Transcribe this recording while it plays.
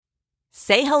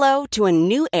Say hello to a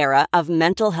new era of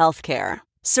mental health care.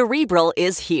 Cerebral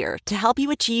is here to help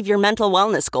you achieve your mental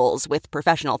wellness goals with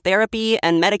professional therapy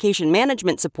and medication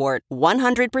management support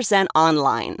 100%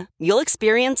 online. You'll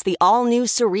experience the all-new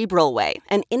Cerebral Way,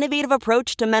 an innovative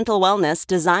approach to mental wellness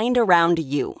designed around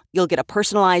you. You'll get a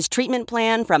personalized treatment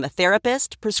plan from a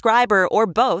therapist, prescriber, or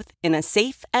both in a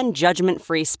safe and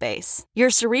judgment-free space. Your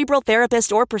Cerebral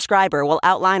therapist or prescriber will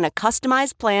outline a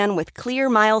customized plan with clear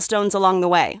milestones along the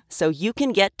way, so you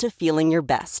can get to feeling your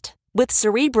best. With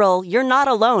Cerebral, you're not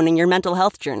alone in your mental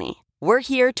health journey. We're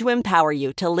here to empower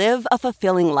you to live a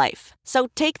fulfilling life. So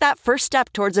take that first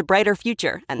step towards a brighter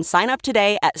future and sign up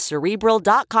today at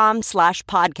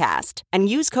Cerebral.com/podcast and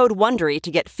use code WONDERY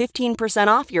to get 15%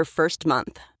 off your first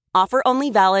month. Offer only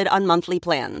valid on monthly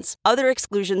plans. Other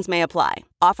exclusions may apply.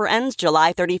 Offer ends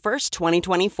July 31st,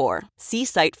 2024. See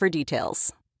site for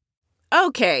details.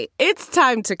 Okay, it's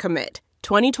time to commit.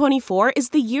 2024 is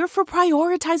the year for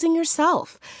prioritizing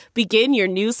yourself. Begin your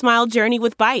new smile journey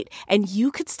with Byte, and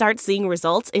you could start seeing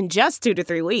results in just 2 to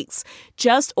 3 weeks.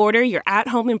 Just order your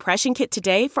at-home impression kit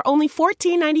today for only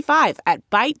 $14.95 at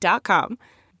Byte.com.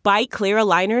 Byte clear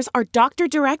aligners are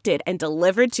doctor-directed and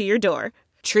delivered to your door.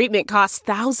 Treatment costs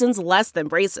thousands less than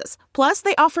braces. Plus,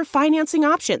 they offer financing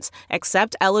options,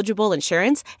 accept eligible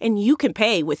insurance, and you can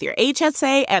pay with your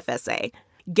HSA FSA.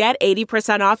 Get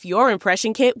 80% off your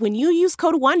impression kit when you use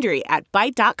code WONDERY at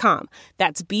Byte.com.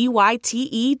 That's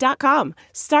BYTE.com.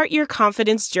 Start your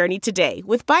confidence journey today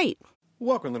with Byte.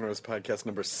 Welcome to the Nerdist Podcast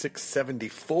number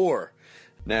 674.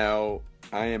 Now,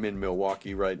 I am in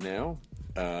Milwaukee right now.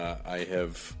 I'm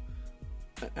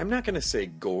not going to say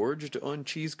gorged on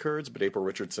cheese curds, but April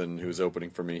Richardson, who's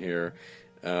opening for me here,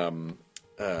 and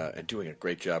doing a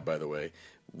great job, by the way,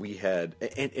 we had,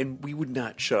 and we would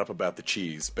not shut up about the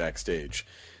cheese backstage.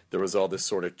 There was all this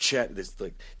sort of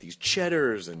these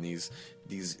cheddars and these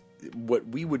what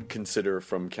we would consider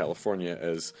from California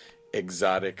as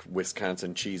exotic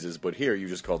Wisconsin cheeses, but here you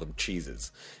just call them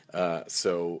cheeses.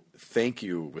 So thank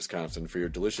you, Wisconsin, for your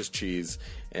delicious cheese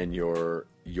and your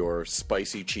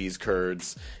spicy cheese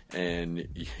curds and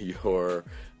your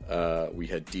we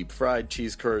had deep fried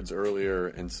cheese curds earlier,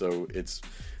 and so it's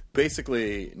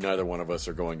basically neither one of us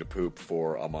are going to poop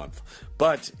for a month,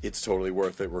 but it's totally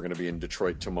worth it. We're going to be in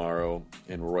Detroit tomorrow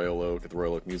in Royal Oak at the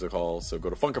Royal Oak Music Hall, so go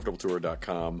to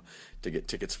FunComfortableTour.com to get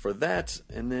tickets for that,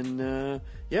 and then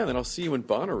then I'll see you in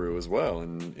Bonnaroo as well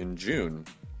in June.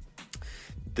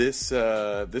 This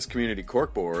community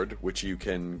corkboard, which you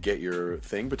can get your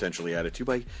thing potentially added to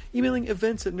by emailing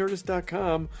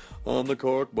events@nerdist.com on the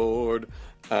corkboard.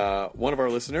 One of our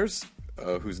listeners,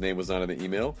 whose name was not in the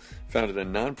email, founded a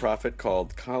nonprofit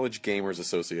called College Gamers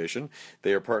Association.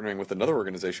 They are partnering with another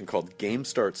organization called Game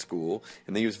Start School,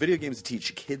 and they use video games to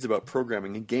teach kids about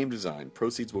programming and game design.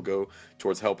 Proceeds will go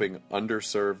towards helping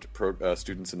underserved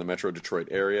students in the Metro Detroit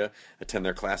area attend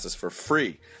their classes for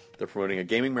free. They're promoting a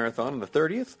gaming marathon on the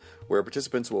 30th, where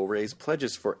participants will raise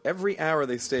pledges for every hour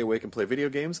they stay awake and play video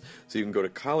games. So you can go to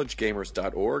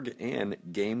collegegamers.org and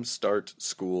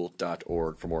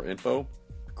gamestartschool.org for more info.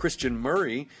 Christian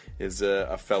Murray is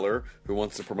a feller who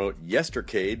wants to promote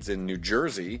Yestercades in New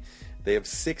Jersey. They have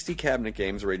 60 cabinet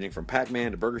games ranging from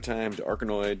Pac-Man to Burger Time to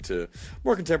Arkanoid to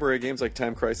more contemporary games like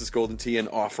Time Crisis, Golden Tee, and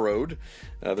Off-Road.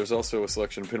 There's also a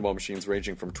selection of pinball machines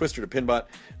ranging from Twister to Pinbot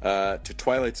to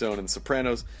Twilight Zone and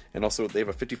Sopranos. And also they have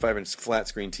a 55-inch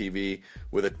flat-screen TV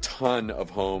with a ton of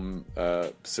home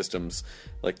systems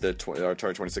like the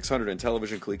Atari 2600 and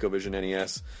Television, ColecoVision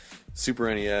NES,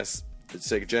 Super NES, the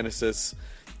Sega Genesis,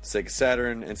 Sega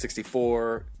Saturn,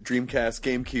 N64, Dreamcast,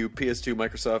 GameCube, PS2,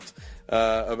 Microsoft,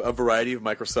 a variety of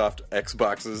Microsoft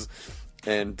Xboxes,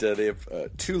 and they have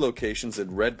 2 locations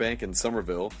in Red Bank and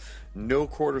Somerville. No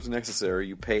quarters necessary.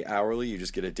 You pay hourly. You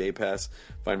just get a day pass.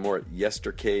 Find more at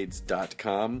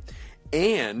yestercades.com.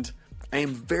 And I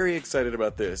am very excited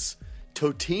about this.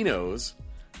 Totino's,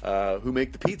 who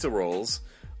make the pizza rolls,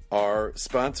 are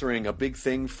sponsoring a big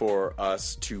thing for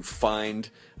us to find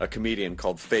a comedian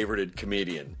called Favorited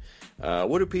Comedian.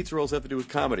 What do pizza rolls have to do with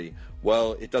comedy?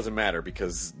 Well, it doesn't matter,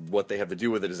 because what they have to do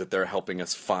with it is that they're helping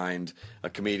us find a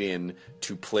comedian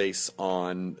to place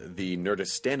on the Nerdist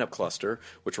Stand-Up Cluster,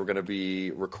 which we're going to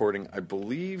be recording, I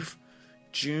believe,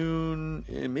 maybe June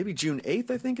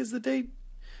 8th, I think is the date.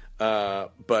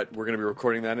 But we're going to be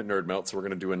recording that at Nerd Melt, so we're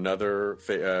going to do another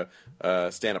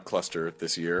stand-up cluster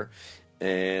this year.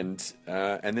 And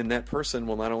then that person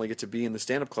will not only get to be in the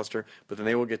stand-up cluster, but then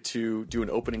they will get to do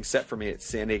an opening set for me at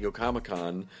San Diego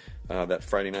Comic-Con, that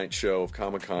Friday night show of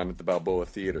Comic-Con at the Balboa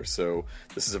Theater. So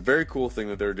this is a very cool thing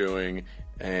that they're doing,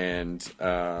 and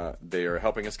they are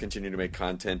helping us continue to make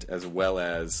content as well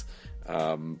as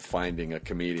finding a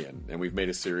comedian. And we're making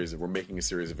a series of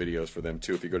videos for them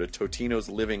too. If you go to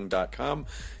totinosliving.com,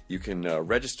 you can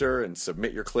register and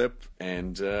submit your clip,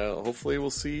 and hopefully we'll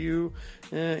see you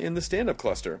in the stand-up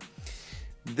cluster.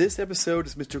 This episode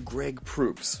is Mr. Greg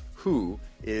Proops, who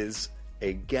is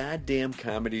a goddamn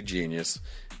comedy genius.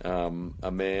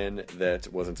 A man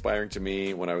that was inspiring to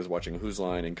me when I was watching Whose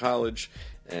Line in college,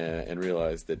 and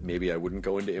realized that maybe I wouldn't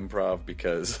go into improv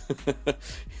because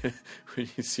when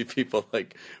you see people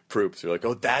like Proops, you're like,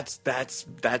 oh, that's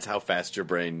how fast your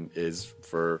brain is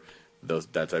for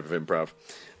that type of improv.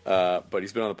 But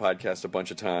he's been on the podcast a bunch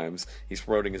of times. He's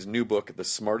promoting his new book, The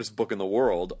Smartest Book in the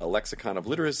World, A Lexicon of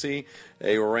Literacy,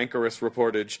 a rancorous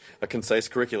reportage, a concise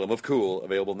curriculum of cool,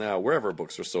 available now wherever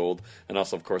books are sold, and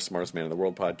also, of course, Smartest Man in the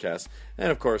World podcast. And,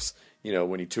 of course, you know,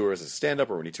 when he tours as a stand-up,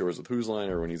 or when he tours with Whose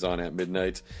Line, or when he's on at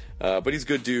midnight. But he's a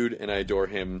good dude, and I adore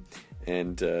him.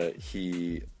 And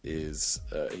he has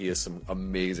some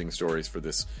amazing stories for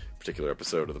this particular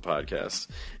episode of the podcast.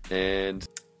 And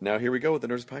now here we go with the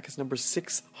Nerdist Podcast number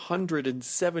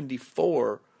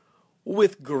 674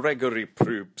 with Gregory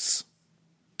Proops.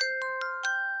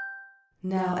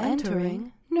 Now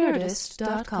entering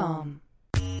Nerdist.com.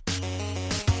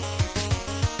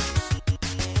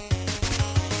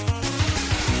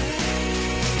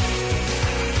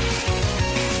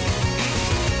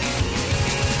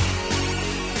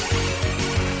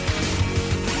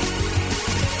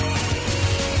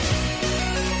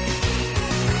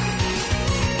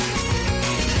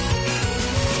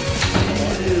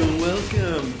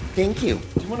 Welcome. Thank you.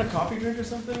 Do you want a coffee drink or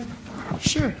something?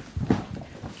 Sure.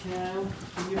 Cal,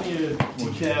 give me a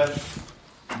decaf.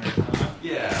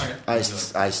 Yeah.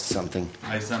 Iced something.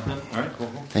 Ice something? All right, cool.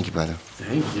 Thank you, brother.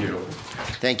 Thank you.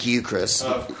 Thank you, Chris.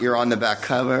 You're on the back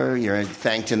cover. You're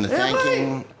thanked in the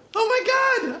thanking. Oh my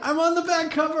God! I'm on the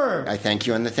back cover. I thank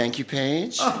you on the thank you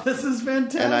page. Oh, this is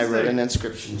fantastic. And I wrote an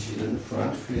inscription sheet in the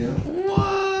front for you.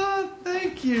 What?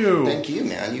 Thank you. Thank you,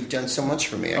 man. You've done so much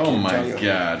for me. I Oh can't my tell you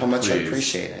God! how much I please.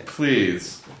 appreciate it.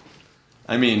 Please.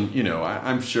 I mean, you know,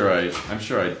 I'm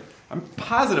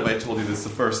positive I told you this the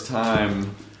first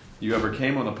time you ever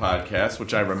came on the podcast,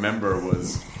 which I remember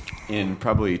was in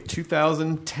probably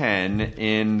 2010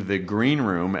 in the green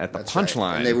room at the That's right.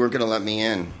 Punchline. And they weren't going to let me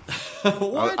in.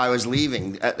 What? I was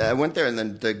leaving. I went there, and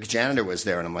then the janitor was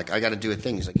there, and I'm like, I got to do a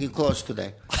thing. He's like, you closed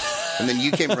today. And then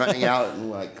you came running out and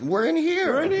like, we're in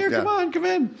here. We're in here. Yeah. Come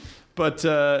in. But,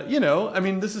 you know, I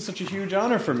mean, this is such a huge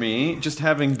honor for me, just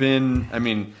having been, I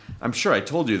mean, I'm sure I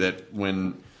told you that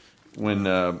when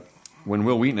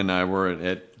Will Wheaton and I were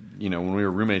at you know, when we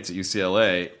were roommates at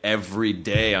UCLA, every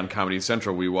day on Comedy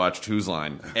Central we watched Whose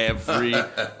Line. Every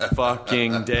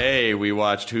fucking day we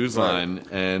watched Whose Line.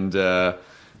 And,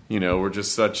 you know, we're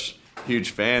just such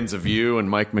huge fans of you and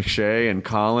Mike McShay and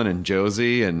Colin and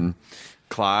Josie and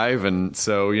Clive. And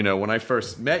so, you know, when I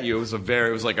first met you, it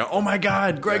was like, oh my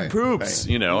God, Greg Proops.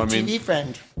 Right. You know, I mean, TV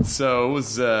friend. So it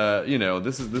was, you know,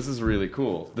 this is really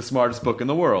cool. The Smartest Book in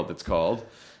the World, it's called,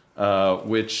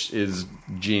 which is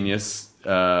genius.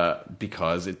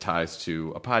 Because it ties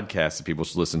to a podcast that people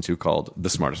should listen to called The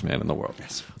Smartest Man in the World.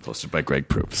 Yes. Hosted by Greg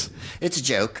Proops. It's a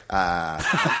joke.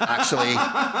 Actually,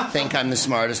 think I'm the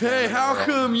smartest man. Hey, in the how world.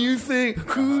 come you think?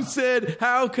 Who said,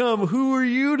 how come? Who are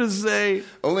you to say?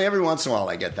 Only every once in a while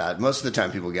I get that. Most of the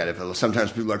time people get it, but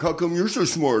sometimes people are like, how come you're so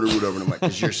smart or whatever? And I'm like,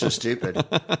 because you're so stupid.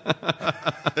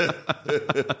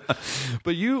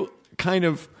 But you kind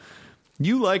of...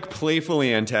 You like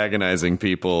playfully antagonizing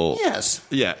people. Yes.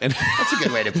 Yeah. And That's a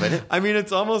good way to put it. I mean,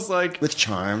 it's almost like... With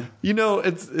charm. You know,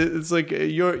 it's like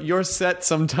your set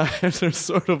sometimes are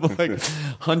sort of like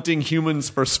hunting humans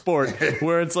for sport,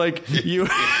 where it's like you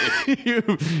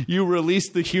release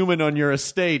the human on your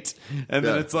estate, and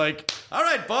then it's like, all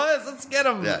right, boys, let's get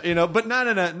them. Yeah. You know, but not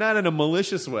in a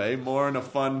malicious way, more in a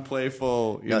fun,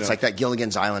 playful. You know, It's like that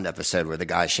Gilligan's Island episode where the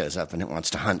guy shows up and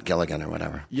wants to hunt Gilligan or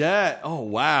whatever. Yeah. Oh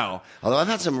wow. Although I've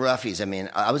had some roughies. I mean,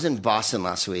 I was in Boston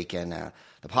last week, and the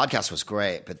podcast was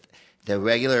great, but the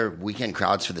regular weekend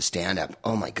crowds for the stand-up,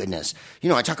 oh, my goodness. You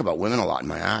know, I talk about women a lot in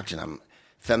my act, and I'm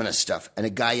feminist stuff, and a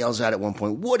guy yells out at one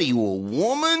point, what are you, a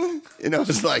woman? And I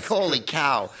was like, holy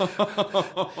cow.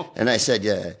 And I said,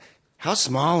 yeah. How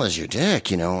small is your dick?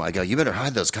 You know, I go, you better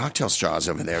hide those cocktail straws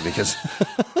over there because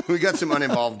we got some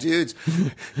uninvolved dudes.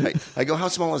 I go, how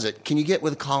small is it? Can you get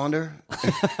with a colander?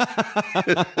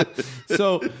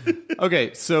 So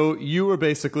you were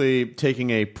basically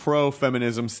taking a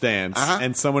pro-feminism stance,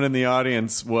 and someone in the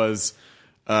audience was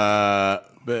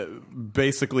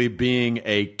basically being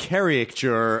a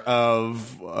caricature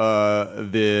of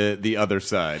the other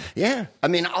side. Yeah. I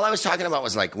mean, all I was talking about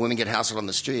was like women get hassled on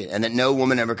the street and that no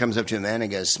woman ever comes up to a man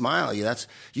and goes, smile.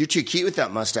 You're too cute with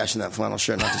that mustache and that flannel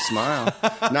shirt not to smile.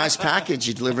 Nice package.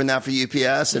 You're delivering that for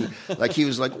UPS. And like he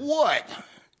was like, what?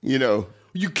 You know.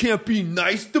 You can't be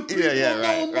nice to people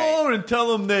no more and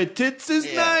tell them their tits is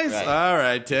nice. Right. All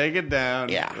right, take it down.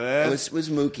 Yeah. It was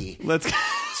mookie. Let's.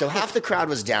 So half the crowd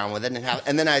was down with it,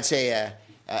 and then I'd say,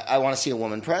 I want to see a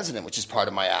woman president, which is part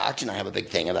of my act, and I have a big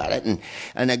thing about it.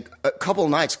 And a couple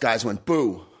nights, guys went,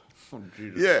 boo. Oh,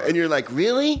 yeah, and you're like,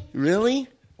 really? Really?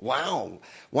 Wow.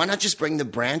 Why not just bring the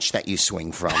branch that you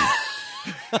swing from?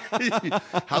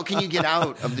 How can you get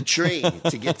out of the tree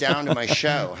to get down to my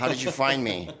show? How did you find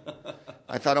me?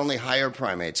 I thought only higher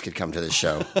primates could come to this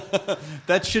show.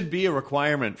 That should be a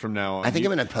requirement from now on. I think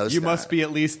I'm going to post You that. must be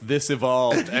at least this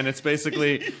evolved, and it's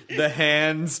basically the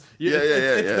hands.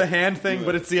 It's the hand thing,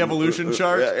 but it's the evolution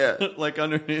chart. Yeah. Like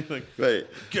underneath. Like, Right.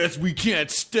 guess we can't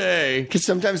stay. Because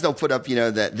sometimes they'll put up,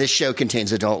 that this show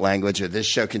contains adult language or this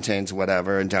show contains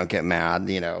whatever, and don't get mad,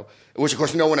 which of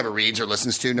course no one ever reads or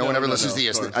listens to. No one ever listens to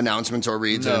the announcements or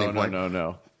reads at any point.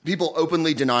 No. People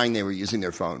openly denying they were using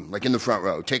their phone, like in the front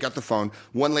row. Take out the phone.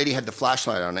 One lady had the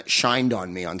flashlight on it, shined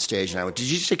on me on stage, and I went, "Did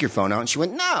you just take your phone out?" And she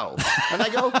went, "No." And I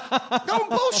go, "Don't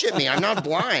bullshit me. I'm not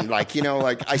blind. Like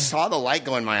I saw the light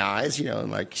go in my eyes.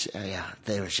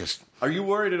 They was just." Are you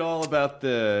worried at all about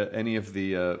any of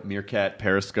the Meerkat,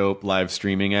 Periscope live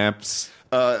streaming apps?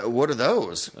 What are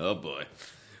those? Oh boy.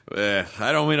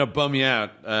 I don't mean to bum you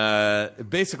out.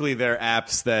 Basically, they're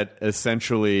apps that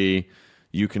essentially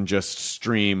you can just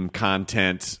stream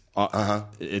content.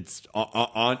 It's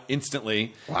on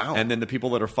instantly. Wow. And then the people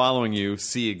that are following you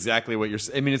see exactly what you're.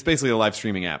 I mean, it's basically a live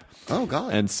streaming app. Oh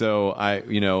God. And so I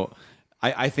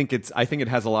think it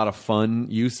has a lot of fun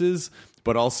uses.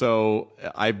 But also,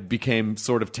 I became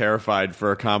sort of terrified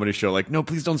for a comedy show. Like, no,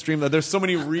 please don't stream that. There's so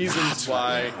many reasons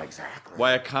why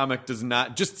a comic does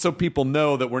not. Just so people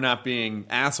know that we're not being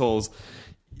assholes.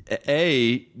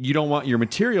 A, you don't want your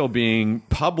material being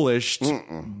published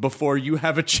before you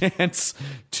have a chance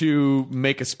to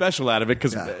make a special out of it.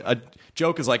 Because a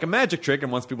joke is like a magic trick,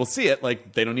 and once people see it,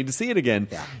 like they don't need to see it again.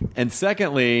 Yeah. And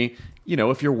secondly,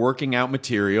 if you're working out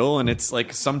material, and it's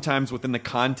like sometimes within the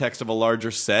context of a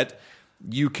larger set,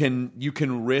 you can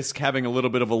risk having a little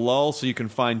bit of a lull so you can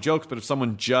find jokes. But if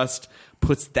someone just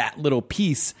puts that little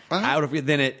piece out of it,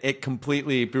 then it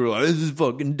completely, people are like, this is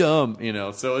fucking dumb,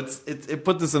 So it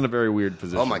puts us in a very weird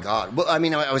position. Oh my God. Well, I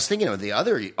mean, I was thinking of the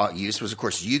other use was, of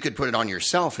course, you could put it on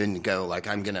yourself and go like,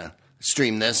 I'm going to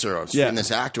stream this or stream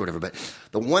this act or whatever. But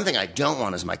the one thing I don't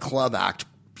want is my club act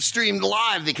streamed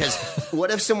live, because what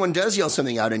if someone does yell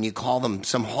something out and you call them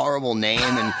some horrible name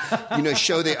and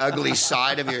show the ugly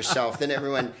side of yourself?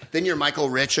 Then you're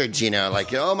Michael Richards,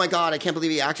 like, oh my God, I can't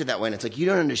believe he acted that way. And it's like, you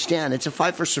don't understand. It's a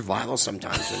fight for survival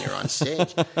sometimes when you're on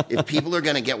stage. If people are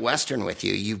going to get Western with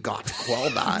you, you've got to quell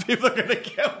that. People are going to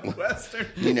get Western.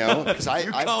 Because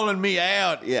you're calling me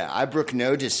out. Yeah, I brook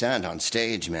no dissent on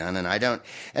stage, man, and I don't.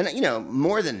 And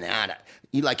more than that,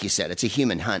 like you said, it's a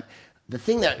human hunt. The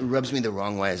thing that rubs me the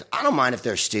wrong way is I don't mind if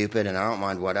they're stupid and I don't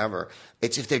mind whatever.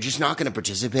 It's if they're just not going to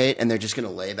participate and they're just going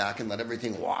to lay back and let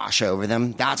everything wash over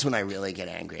them. That's when I really get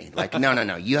angry. Like,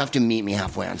 no. You have to meet me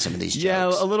halfway on some of these jokes. Yeah,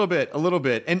 a little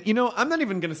bit. And, I'm not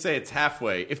even going to say it's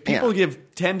halfway. If people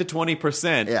give 10 to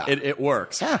 20%, it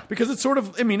works. Yeah. Because it's sort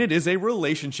of, it is a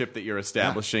relationship that you're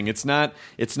establishing. Yeah.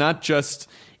 It's not just,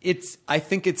 I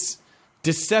think it's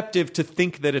deceptive to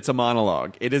think that it's a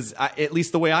monologue. It is, at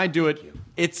least the way I do it,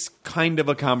 it's kind of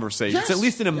a conversation. Yes, it's at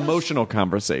least an emotional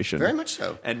conversation. Very much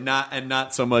so. And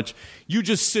not so much, you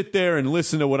just sit there and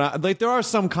listen to what there are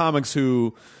some comics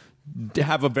who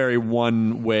have a very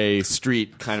one-way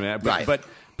street kind of, but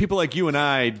people like you and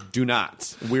I do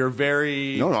not. We're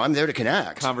very no. I'm there to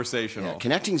connect. Conversational. Yeah,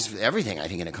 connecting's everything, I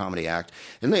think, in a comedy act.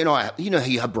 And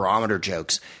you have barometer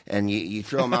jokes, and you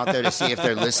throw them out there to see if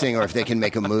they're listening or if they can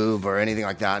make a move or anything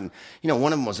like that. And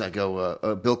one of them was I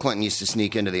go, Bill Clinton used to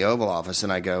sneak into the Oval Office,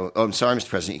 and I go, oh, I'm sorry, Mr.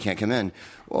 President, you can't come in.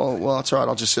 Well, that's all right.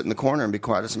 I'll just sit in the corner and be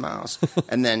quiet as a mouse.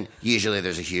 And then usually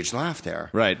there's a huge laugh there.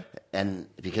 Right. And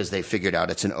because they figured out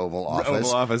it's an Oval Office.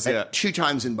 Oval Office, yeah. 2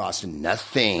 times in Boston,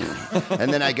 nothing.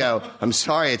 And then I go, I'm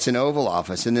sorry, it's an Oval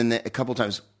Office. And then a couple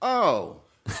times, oh.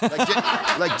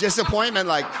 Like disappointment.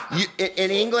 Like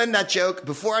in England, that joke,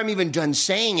 before I'm even done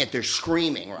saying it, they're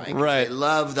screaming, right? Right. They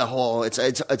love the whole, it's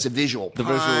a visual pun.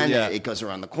 Visual, yeah. It goes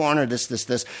around the corner,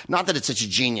 this. Not that it's such a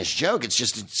genius joke. It's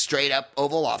just a straight up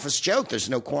Oval Office joke. There's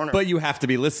no corner. But you have to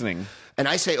be listening. And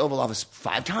I say Oval Office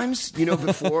 5 times, you know,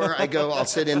 before I go. I'll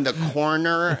sit in the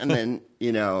corner, and then,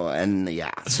 you know, and yeah.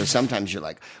 So sometimes you're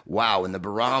like, wow, when the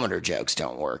barometer jokes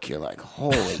don't work, you're like,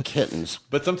 holy kittens.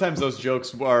 But sometimes those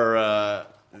jokes are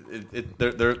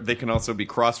they can also be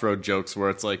crossroad jokes where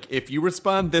it's like, if you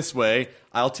respond this way,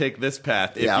 I'll take this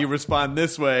path. If you respond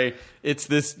this way, it's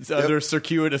this other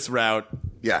circuitous route.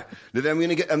 Yeah. Then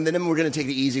we're gonna take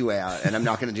the easy way out, and I'm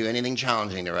not gonna do anything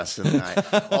challenging the rest of the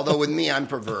night. Although with me, I'm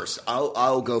perverse.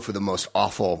 I'll go for the most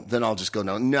awful. Then I'll just go,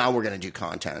 no. Now we're gonna do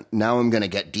content. Now I'm gonna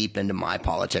get deep into my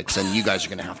politics, and you guys are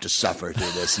gonna have to suffer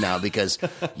through this now because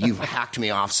you've hacked me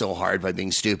off so hard by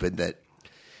being stupid that.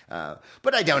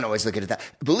 But I don't always look at it that.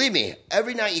 Believe me,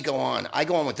 every night you go on, I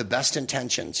go on with the best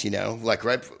intentions, you know? Like,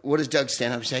 right, what does Doug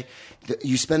Stanhope say?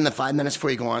 You spend the 5 minutes before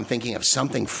you go on thinking of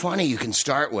something funny you can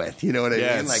start with. You know what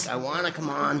I mean? Like, I want to come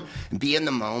on and be in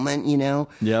the moment, you know?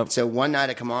 Yep. So one night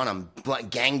I come on, I'm like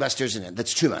gangbusters in it.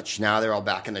 That's too much. Now they're all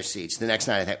back in their seats. The next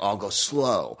night I think, I'll go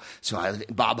slow. So I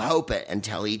Bob Hope it and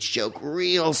tell each joke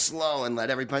real slow and let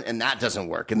everybody, and that doesn't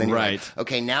work. And then you're like,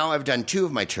 okay, now I've done 2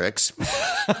 of my tricks.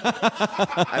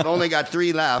 I've only got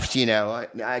 3 left, you know,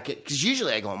 because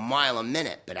usually I go a mile a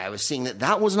minute, but I was seeing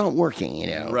that was not working, you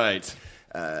know. Right.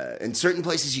 In certain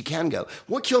places you can go.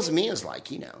 What kills me is like,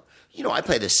 you know, I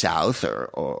play the South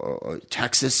or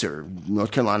Texas or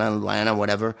North Carolina, Atlanta,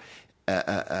 whatever,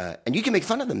 and you can make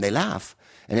fun of them. They laugh.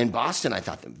 And in Boston, I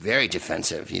thought them very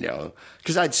defensive, you know,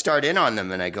 because I'd start in on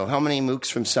them and I go, how many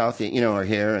mooks from South, you know, are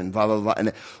here and blah, blah, blah. And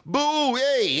then, boo,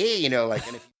 hey, you know, like,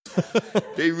 and if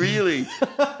they really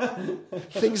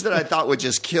things that I thought would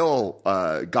just kill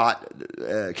got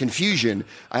confusion.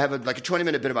 I have a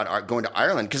 20-minute bit about going to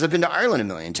Ireland because I've been to Ireland a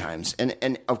million times,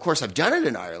 and of course I've done it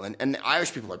in Ireland. And the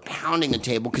Irish people are pounding the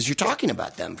table because you're talking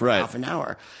about them for half an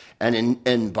hour. And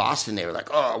in Boston they were like,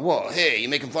 oh, whoa, hey, you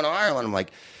making fun of Ireland? I'm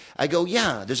like. I go,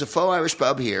 yeah, there's a faux Irish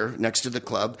pub here next to the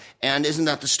club, and isn't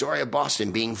that the story of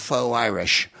Boston being faux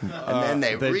Irish? And then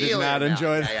they really did not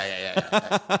enjoy it.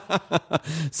 Yeah.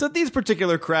 So these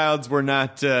particular crowds were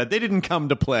not, they didn't come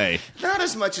to play. Not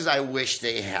as much as I wish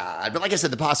they had. But like I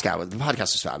said, the podcast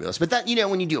was fabulous. But that, you know,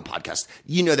 when you do a podcast,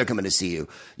 you know they're coming to see you.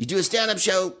 You do a stand-up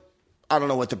show, I don't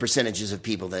know what the percentages of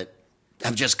people that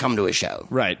have just come to a show.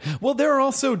 Right. Well, there are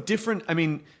also different, I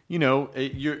mean, you know,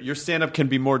 your stand-up can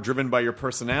be more driven by your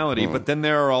personality, but then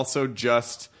there are also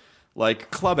just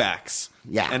like club acts.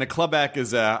 Yeah. And a club act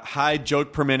is a high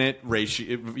joke per minute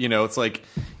ratio. You know, it's like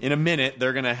in a minute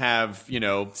they're going to have, you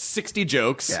know, 60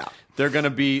 jokes. Yeah. They're going to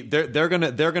be they're going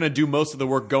to do most of the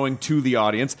work going to the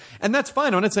audience. And that's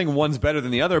fine. I'm not saying one's better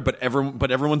than the other, but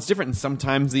everyone's different. And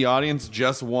sometimes the audience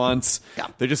just wants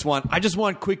I just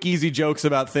want quick easy jokes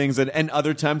about things, and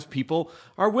other times people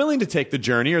are willing to take the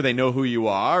journey, or they know who you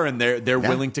are and they're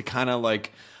willing to kind of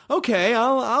like, okay,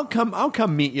 I'll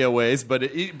come meet you a ways, but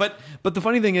the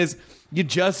funny thing is, you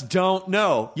just don't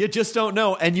know. You just don't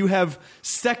know, and you have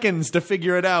seconds to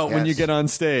figure it out when you get on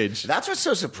stage. That's what's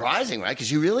so surprising, right?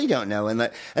 Because you really don't know, and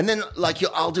then like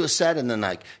I'll do a set, and then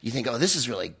like you think, oh, this is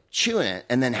really chewing it,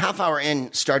 and then half hour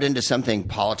in, start into something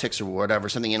politics or whatever,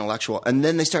 something intellectual, and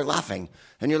then they start laughing,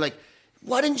 and you're like.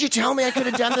 Why didn't you tell me I could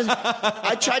have done this?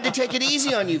 I tried to take it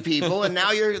easy on you people, and now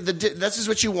this is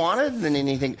what you wanted? And then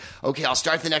you think, okay, I'll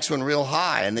start the next one real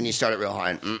high, and then you start it real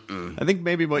high. And I think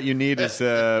maybe what you need is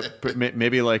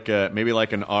maybe like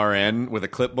an RN with a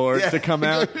clipboard to come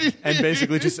out and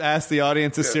basically just ask the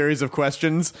audience a series of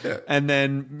questions, and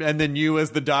then you as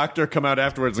the doctor come out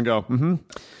afterwards and go,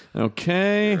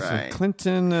 okay, right. So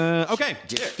Clinton. Okay,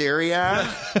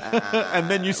 diphtheria, and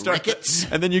then you start,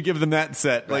 rickets. And then you give them that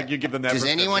set, like you give them that. Does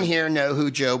anyone here know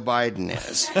who Joe Biden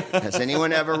is? Has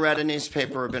anyone ever read a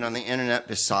newspaper or been on the internet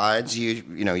besides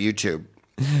YouTube?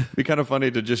 It'd be kind of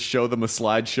funny to just show them a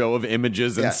slideshow of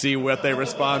images and see what they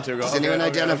respond to. Does anyone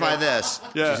identify this?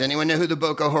 Yeah. Does anyone know who the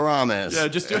Boko Haram is? Yeah,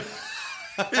 just do.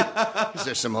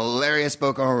 There's some hilarious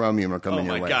Boko Haram humor coming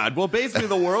your way. Oh my God! Well, basically,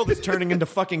 the world is turning into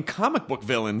fucking comic book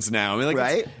villains now. I mean, like,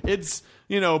 right? It's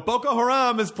Boko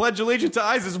Haram has pledged allegiance to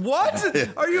ISIS. What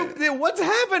are you? What's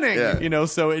happening? Yeah. You know,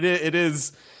 so it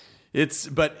is. It's,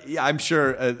 but I'm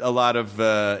sure a lot of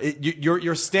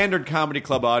your standard comedy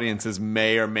club audiences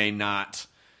may or may not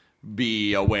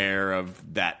be aware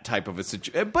of that type of a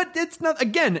situation. But it's not,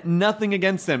 again, nothing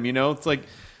against them. You know, it's like.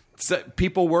 So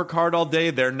people work hard all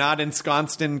day. They're not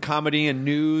ensconced in comedy and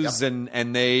news, and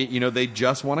they they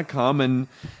just want to come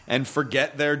and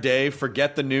forget their day,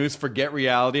 forget the news, forget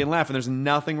reality, and laugh. And there's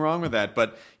nothing wrong with that.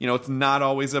 But it's not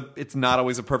always a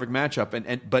perfect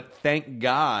matchup. But thank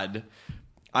God,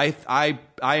 I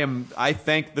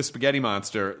thank the Spaghetti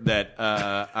Monster that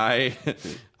I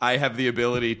have the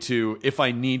ability to, if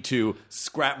I need to,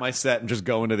 scrap my set and just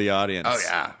go into the audience. Oh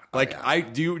yeah.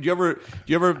 Do you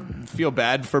ever feel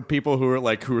bad for people who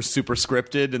are super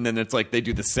scripted and then it's like they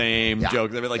do the same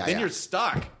joke? They're like, you're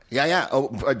stuck. Yeah.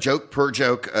 Oh, a joke per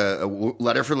joke,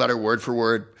 letter for letter, word for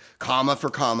word, comma for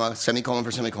comma, semicolon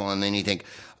for semicolon. And then you think,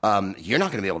 you're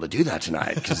not going to be able to do that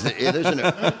tonight because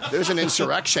there's an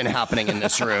insurrection happening in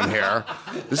this room here.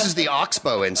 This is the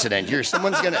Oxbow incident.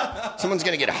 Someone's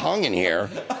gonna get hung in here.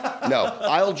 No,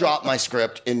 I'll drop my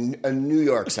script in a New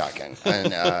York second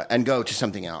and go to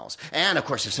something else. And of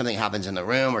course, if something happens in the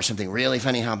room or something really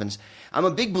funny happens, I'm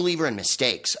a big believer in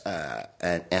mistakes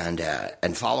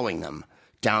and following them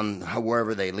down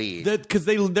wherever they lead. Because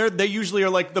they usually are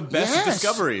like the best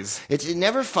discoveries. It's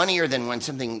never funnier than when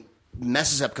something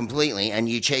messes up completely and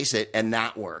you chase it and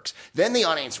that works. Then the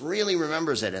audience really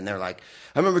remembers it and they're like,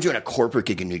 I remember doing a corporate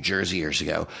gig in New Jersey years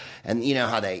ago, and you know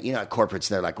how at corporates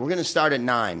they're like, we're going to start at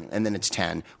 9 and then it's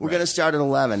 10. We're going to start at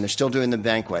 11. They're still doing the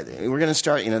banquet. We're going to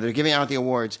start, they're giving out the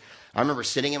awards. I remember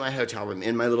sitting in my hotel room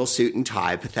in my little suit and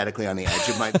tie, pathetically on the edge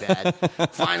of my bed.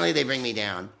 Finally, they bring me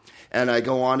down. And I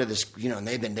go on to this, and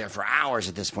they've been there for hours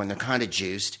at this point. They're kind of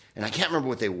juiced. And I can't remember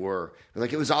what they were.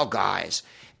 Like, it was all guys.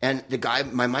 And the guy,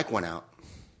 my mic went out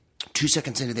 2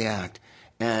 seconds into the act.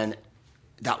 And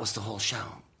that was the whole show.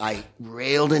 I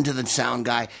railed into the sound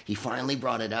guy. He finally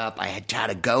brought it up. I had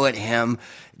to go at him.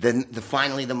 Then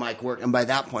finally the mic worked. And by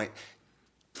that point,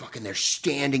 fucking they're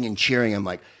standing and cheering. I'm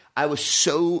like, I was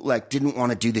so didn't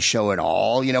want to do the show at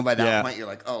all. By that point, you're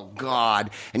like, oh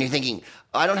God. And you're thinking,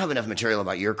 I don't have enough material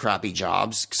about your crappy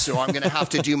jobs, so I'm going to have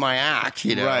to do my act,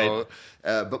 Right.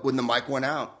 But when the mic went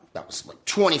out, that was like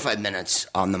 25 minutes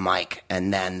on the mic.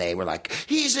 And then they were like,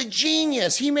 he's a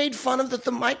genius. He made fun of that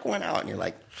the mic went out. And you're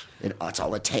like, that's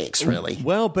all it takes, really.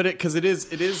 Well, but because it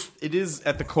is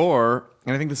at the core,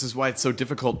 and I think this is why it's so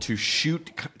difficult to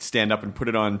shoot stand up and put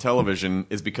it on television,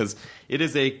 is because it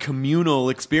is a communal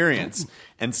experience.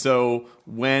 And so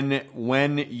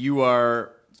when you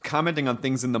are commenting on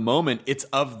things in the moment, it's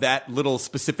of that little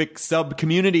specific sub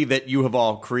community that you have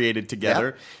all created together.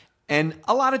 Yep. And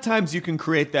a lot of times you can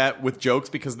create that with jokes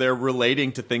because they're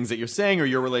relating to things that you're saying, or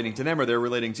you're relating to them, or they're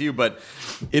relating to you. But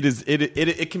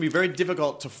it can be very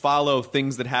difficult to follow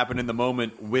things that happen in the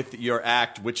moment with your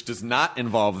act, which does not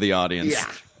involve the audience. Yeah.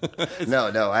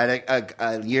 No. I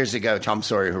had years ago, Tom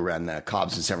Sawyer, who ran the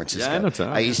Cobb's in San Francisco. Yeah, I know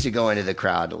Tom. I used to go into the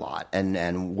crowd a lot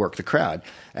and work the crowd.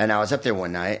 And I was up there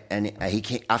one night, and he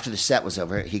came, after the set was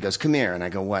over, he goes, "Come here." And I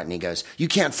go, "What?" And he goes, "You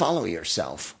can't follow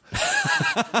yourself."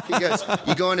 He goes,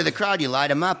 you go into the crowd, you light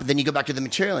them up, and then you go back to the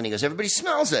material, and he goes, everybody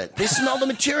smells it. They smell the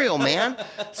material, man.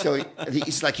 So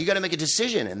he's like, you got to make a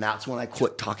decision. And that's when I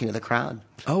quit talking to the crowd.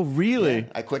 Oh, really?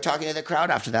 Yeah, I quit talking to the crowd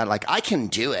after that. Like, I can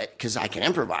do it because I can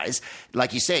improvise.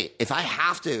 Like you say, if I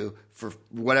have to, for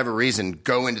whatever reason,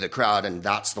 go into the crowd and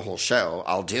that's the whole show,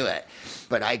 I'll do it.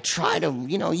 But I try to,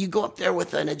 you go up there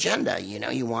with an agenda.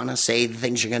 You want to say the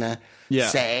things you're going to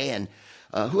say. And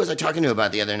who was I talking to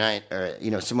about the other night? Or,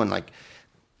 someone like,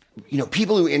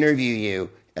 people who interview you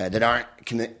that aren't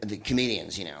the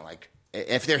comedians, like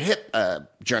if they're hip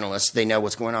journalists, they know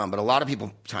what's going on. But a lot of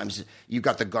people, times you've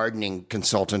got the gardening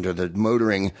consultant or the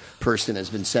motoring person has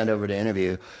been sent over to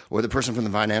interview, or the person from the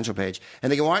financial page,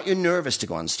 and they go, aren't you nervous to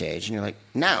go on stage? And you're like,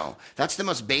 no, that's the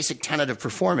most basic tenet of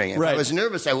performing. If I was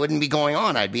nervous, I wouldn't be going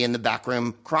on. I'd be in the back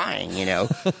room crying,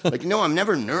 Like, no, I'm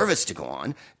never nervous to go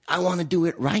on. I want to do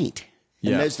it right.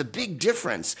 And there's the big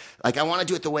difference. Like, I want to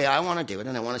do it the way I want to do it,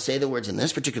 and I want to say the words in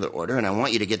this particular order, and I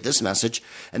want you to get this message.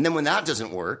 And then when that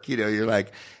doesn't work, you're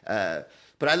like, but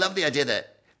I love the idea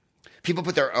that people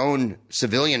put their own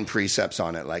civilian precepts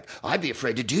on it. Like, I'd be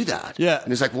afraid to do that. Yeah.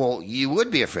 And it's like, well, you would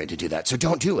be afraid to do that, so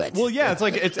don't do it. Well, yeah, it's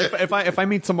like if I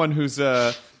meet someone who's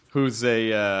a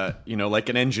like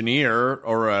an engineer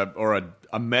or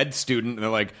a med student, and they're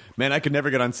like, man, I could never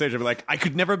get on stage. I'd be like, I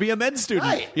could never be a med student.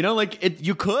 Right.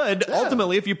 You could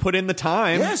ultimately, if you put in the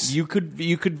time, you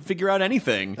could figure out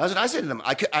anything. That's what I said to them.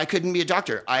 I couldn't be a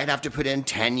doctor. I'd have to put in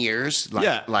 10 years,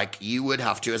 like you would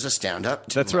have to as a stand-up.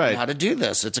 That's learn right. How to do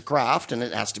this? It's a craft, and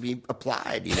it has to be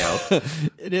applied.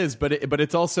 It is, but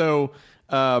it's also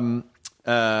there's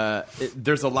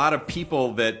a lot of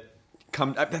people that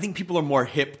come. I think people are more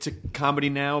hip to comedy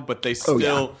now, but they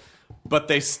still. But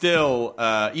they still,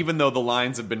 even though the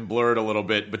lines have been blurred a little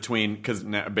bit between, because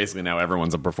basically now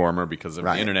everyone's a performer because of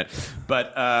the internet.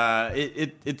 But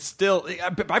it's still,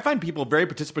 I find people very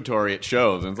participatory at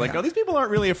shows, and it's like, oh, these people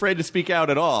aren't really afraid to speak out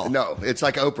at all. No, it's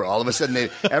like Oprah. All of a sudden,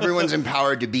 everyone's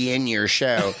empowered to be in your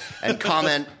show and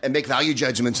comment and make value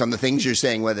judgments on the things you're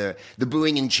saying, whether the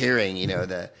booing and cheering.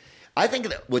 I think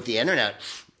that with the internet,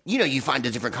 you find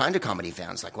a different kind of comedy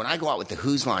fans. Like when I go out with the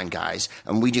Who's Line guys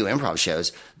and we do improv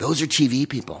shows, those are TV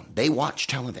people. They watch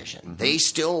television. Mm-hmm. They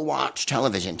still watch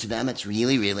television. To them, it's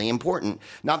really, really important.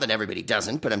 Not that everybody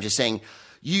doesn't, but I'm just saying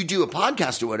you do a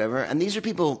podcast or whatever, and these are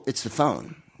people, it's the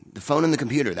phone and the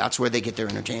computer. That's where they get their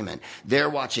entertainment. They're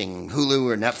watching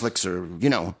Hulu or Netflix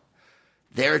or,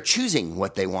 they're choosing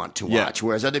what they want to watch,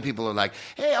 whereas other people are like,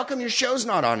 hey, how come your show's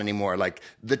not on anymore? Like,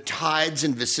 the tides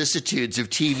and vicissitudes of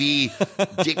TV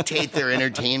dictate their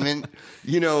entertainment.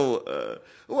 I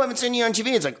haven't seen you on TV.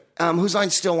 It's like, Whose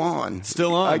Line's still on?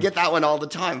 Still on. I get that one all the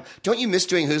time. Don't you miss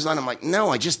doing Whose Line? I'm like, no,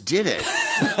 I just did it.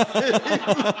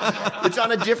 It's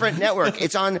on a different network.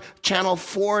 It's on Channel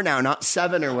 4 now, not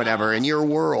 7 or whatever, in your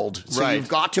world. So you've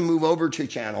got to move over 2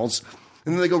 channels.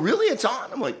 And then they go, really? It's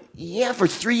on? I'm like, yeah, for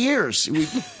 3 years.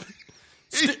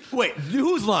 Wait,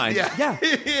 Whose Line? Yeah.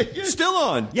 Still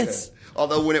on. Yes. Yeah.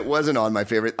 Although when it wasn't on, my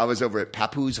favorite, I was over at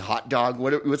Papu's Hot Dog.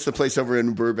 What's the place over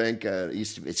in Burbank?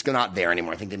 It's not there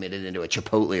anymore. I think they made it into a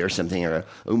Chipotle or something, or a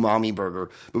umami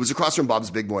burger. But it was across from Bob's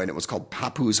Big Boy, and it was called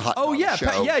Papu's Hot Dog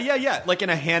Show. Yeah. Like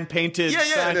in a hand-painted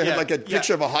sign. And it had like a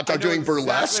picture of a hot dog doing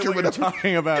burlesque or whatever. You're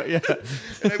talking about, yeah.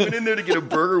 And I went in there to get a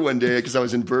burger one day because I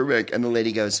was in Burbank, and the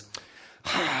lady goes,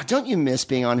 don't you miss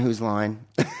being on Whose Line?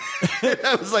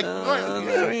 I was like,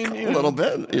 a little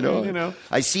bit,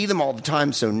 I see them all the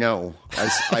time, so no.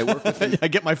 I work with them. I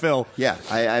get my fill. Yeah,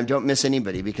 I don't miss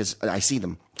anybody because I see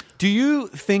them. Do you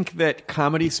think that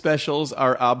comedy specials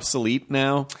are obsolete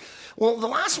now? Well, the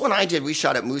last one I did, we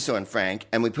shot at Musso and Frank,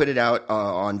 and we put it out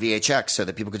on VHX so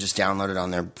that people could just download it on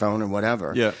their phone or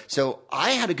whatever. Yeah. So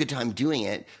I had a good time doing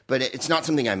it, but it's not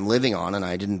something I'm living on, and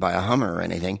I didn't buy a Hummer or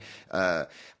anything.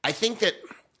 I think that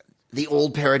the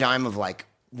old paradigm of like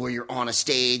where you're on a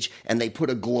stage and they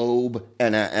put a globe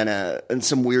and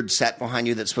some weird set behind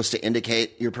you that's supposed to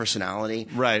indicate your personality.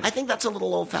 Right. I think that's a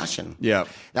little old fashioned. Yeah.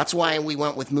 That's why we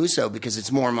went with Musso, because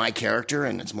it's more my character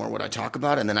and it's more what I talk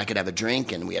about. And then I could have a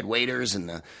drink, and we had waiters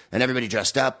and everybody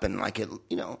dressed up, and like it,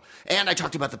 and I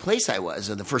talked about the place I was.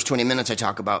 In the first 20 minutes, I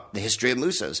talk about the history of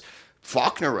Musso's.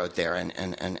 Faulkner wrote there,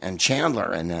 and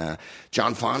Chandler, and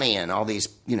John Fani, and all these,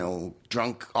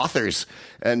 drunk authors,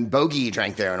 and Bogey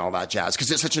drank there and all that jazz,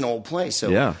 because it's such an old place.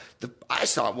 So I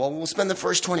thought, well, we'll spend the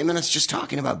first 20 minutes just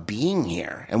talking about being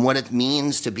here and what it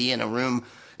means to be in a room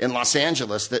in Los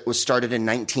Angeles that was started in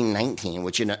 1919,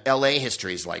 which in LA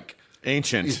history is like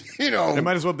ancient. They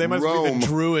might as well be the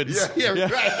Druids.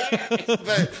 Right.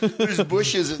 But there's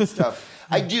bushes and stuff.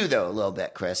 I do, though, a little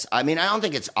bit, Chris. I mean, I don't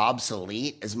think it's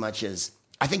obsolete as much as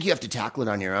I think you have to tackle it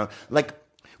on your own. Like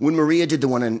when Maria did the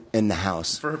one in the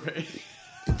house.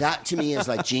 That to me is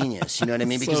like genius. You know what I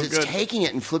mean? Because it's taking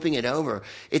it and flipping it over.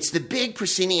 It's the big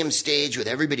proscenium stage with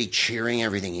everybody cheering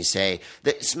everything you say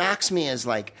that smacks me as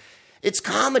like, it's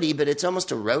comedy, but it's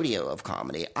almost a rodeo of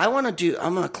comedy.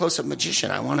 I'm a close-up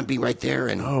magician. I want to be right there.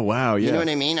 And oh, wow, yeah. You know what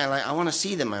I mean? I want to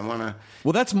see them.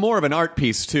 Well, that's more of an art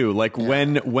piece, too. Like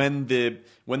when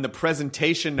the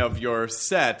presentation of your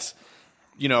set,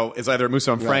 is either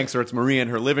Musso and Frank's or it's Maria in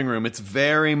her living room, it's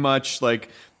very much like,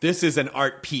 this is an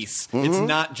art piece. Mm-hmm. It's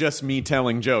not just me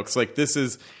telling jokes. Like, this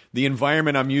is the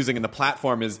environment I'm using, and the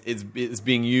platform is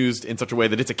being used in such a way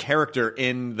that it's a character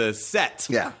in the set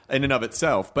in and of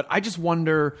itself. But I just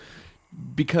wonder,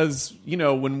 because,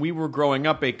 when we were growing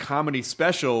up, a comedy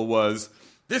special was,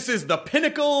 this is the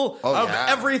pinnacle of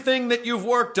everything that you've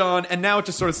worked on. And now it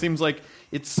just sort of seems like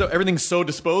everything's so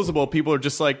disposable. People are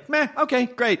just like, meh, okay,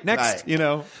 great, next,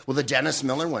 Well, the Dennis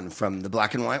Miller one from the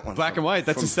Black and White one. Black and White,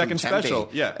 that's his second special.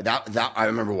 Yeah. That I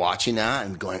remember watching that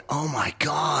and going, oh my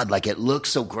God, like it looks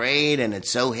so great and it's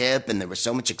so hip and there was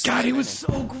so much excitement. God, he was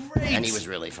so great. And he was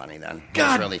really funny then.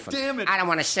 God, really funny. Damn it. I don't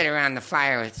want to sit around the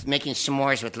fire making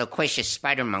s'mores with loquacious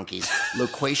spider monkeys.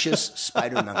 Loquacious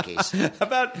spider monkeys. How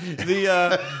about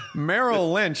the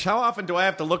Merrill Lynch? How often do I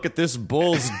have to look at this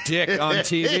bull's dick on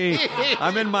TV?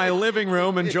 I'm in my living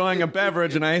room enjoying a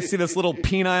beverage, and I see this little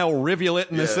penile rivulet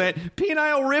in the sand.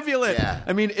 Penile rivulet. Yeah.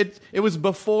 I mean, it was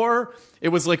before. It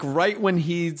was like right when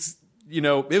he's. It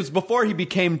was before he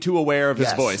became too aware of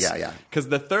his voice. Yeah. Because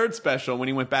the third special, when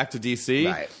he went back to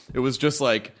DC, it was just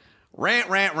like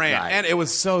rant. And it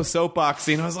was so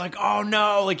soapboxy. And I was like, oh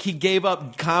no. Like he gave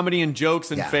up comedy and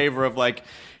jokes in favor of like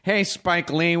hey,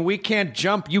 Spike Lee, we can't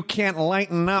jump. You can't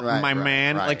lighten up, my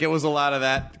man. Right. Like, it was a lot of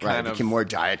that kind Right, of... became more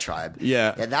diatribe.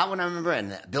 Yeah. That one I remember.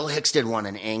 And Bill Hicks did one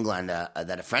in England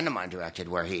that a friend of mine directed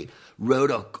where he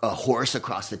rode a horse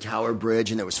across the Tower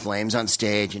Bridge and there was flames on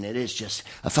stage. And it is just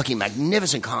a fucking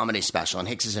magnificent comedy special. And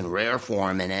Hicks is in rare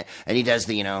form in it. And he does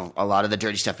a lot of the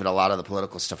dirty stuff, but a lot of the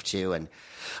political stuff too. And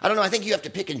I don't know, I think you have to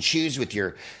pick and choose with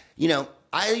your,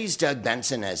 I use Doug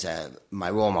Benson as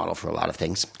my role model for a lot of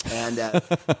things. And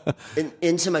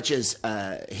in so much as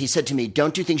he said to me,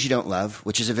 don't do things you don't love,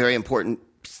 which is a very important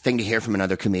thing to hear from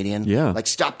another comedian. Yeah. Like,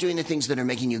 stop doing the things that are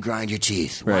making you grind your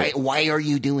teeth. Right. Why are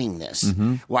you doing this?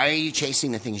 Mm-hmm. Why are you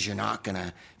chasing the things you're not going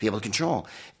to be able to control?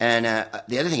 And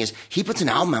the other thing is, he puts an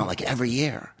album out like every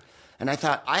year. And I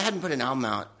thought, I hadn't put an album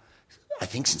out, I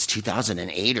think, since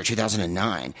 2008 or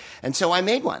 2009. And so I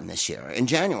made one this year in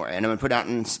January, and I'm going to put out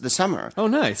in the summer. Oh,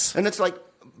 nice. And it's like,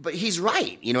 but he's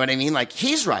right. You know what I mean? Like,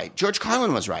 he's right. George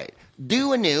Carlin was right.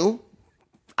 Do a new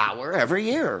hour every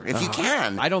year if you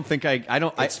can. I don't think I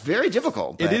don't. It's very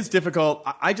difficult. It is difficult.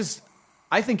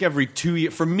 I think every 2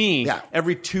 years, for me,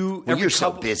 every two... Well, every you're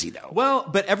couple, so busy, though. Well,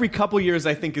 but every couple years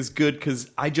I think is good because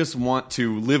I just want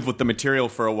to live with the material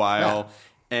for a while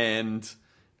and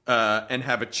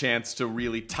have a chance to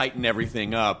really tighten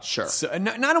everything up. Sure. So, and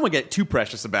I don't want to get too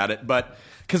precious about it, but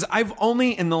because I've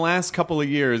only in the last couple of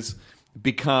years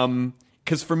become...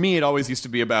 Because for me, it always used to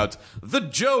be about the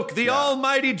joke, the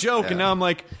almighty joke. And now I'm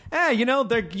like,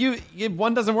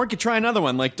 one doesn't work, you try another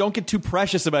one. Like, don't get too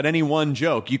precious about any one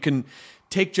joke. You can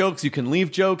take jokes, you can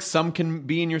leave jokes. Some can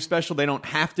be in your special. They don't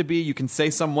have to be. You can say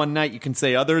some one night. You can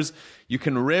say others. You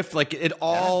can riff. Like, it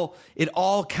all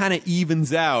kind of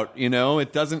evens out,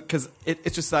 It doesn't, because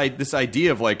it's just this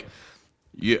idea of like,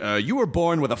 you were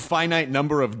born with a finite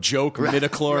number of joke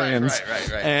midichlorians,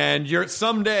 right. And you're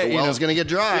someday The well's going to get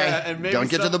dry. and maybe Don't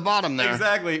get to the bottom there.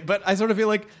 Exactly. But I sort of feel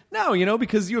like no,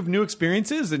 because you have new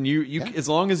experiences, and you as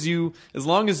long as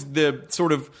the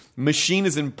sort of machine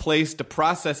is in place to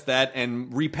process that and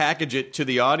repackage it to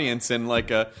the audience, and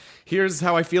like here's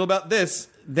how I feel about this,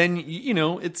 then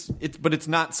but it's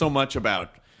not so much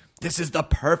about. This is the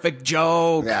perfect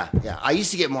joke. Yeah. I used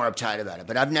to get more uptight about it,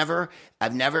 but I've never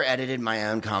edited my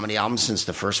own comedy album since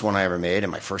the first one I ever made,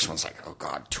 and my first one's like,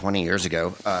 20 years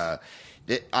ago.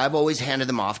 I've always handed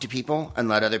them off to people and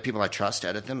let other people I trust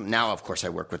edit them. Now, of course, I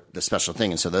work with the Special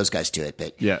Thing, and so those guys do it.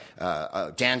 But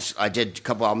I did a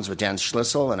couple albums with Dan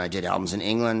Schlissel, and I did albums in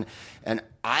England, and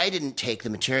I didn't take the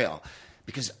material.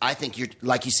 Because I think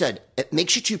like you said, it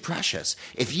makes you too precious.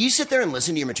 If you sit there and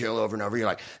listen to your material over and over, you're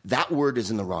like, that word is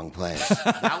in the wrong place.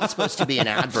 That was supposed to be an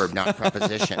adverb, not a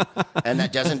preposition. And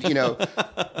that doesn't,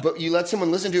 but you let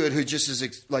someone listen to it who just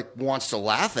is like wants to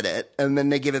laugh at it, and then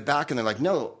they give it back and they're like,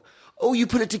 no, you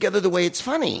put it together the way it's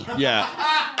funny. Yeah.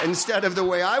 Instead of the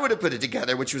way I would have put it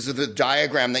together, which was the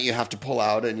diagram that you have to pull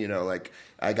out. And, like,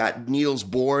 I got Niels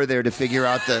Bohr there to figure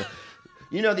out the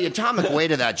atomic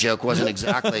weight of that joke wasn't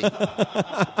exactly.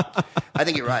 I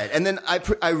think you're right. And then I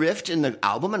riffed in the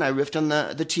album, and I riffed on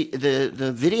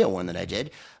the video one that I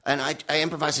did, and I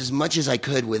improvised as much as I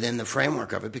could within the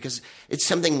framework of it, because it's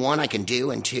something, one, I can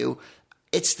do, and two,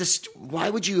 it's this. Why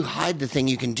would you hide the thing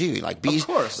you can do? Like, of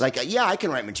course. Like, I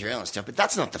can write material and stuff, but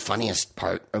that's not the funniest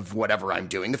part of whatever I'm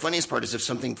doing. The funniest part is if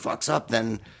something fucks up,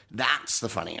 then that's the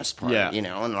funniest part. Yeah.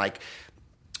 And like.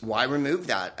 Why remove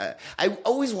that? I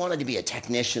always wanted to be a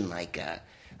technician like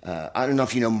I don't know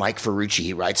if you know Mike Ferrucci.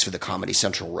 He writes for the Comedy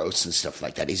Central roasts and stuff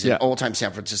like that. He's an old-time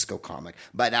San Francisco comic.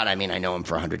 By that, I mean I know him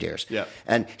for 100 years. Yeah.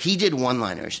 And he did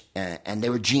one-liners, and they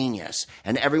were genius.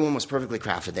 And everyone was perfectly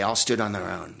crafted. They all stood on their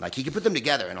own. Like, he could put them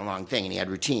together in a long thing, and he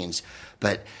had routines.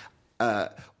 But,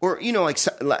 like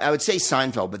I would say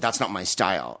Seinfeld, but that's not my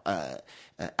style.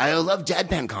 I love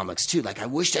deadpan comics, too. Like, I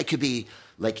wished I could be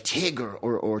like Tig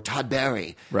or Todd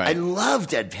Barry. Right. I love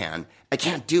deadpan. I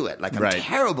can't do it. Like, I'm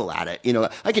terrible at it.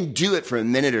 I can do it for a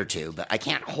minute or two, but I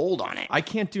can't hold on it. I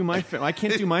can't do my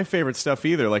favorite stuff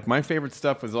either. Like, my favorite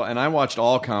stuff was, and I watched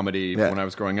all comedy when I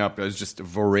was growing up. I was just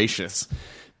voracious.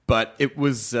 But it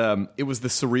was the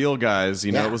surreal guys.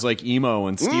 It was like Emo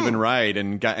and Stephen Wright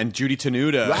and Judy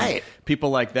Tenuta, right? And people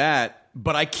like that.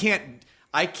 But I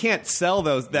can't sell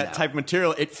that type of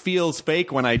material. It feels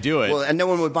fake when I do it. Well, and no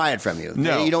one would buy it from you.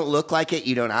 No. You don't look like it.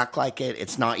 You don't act like it.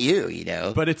 It's not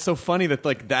you, But it's so funny that,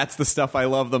 like, that's the stuff I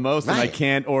love the most, and I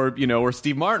can't, or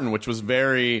Steve Martin, which was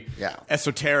very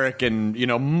esoteric and,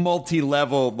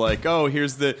 multi-level, like,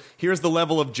 here's the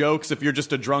level of jokes if you're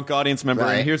just a drunk audience member,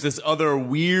 and here's this other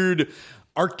weird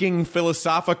arcing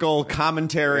philosophical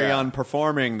commentary on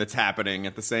performing that's happening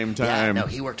at the same time. Yeah, no,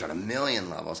 he worked on a million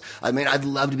levels. I mean, I'd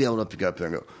love to be able to go up there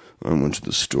and go, I went to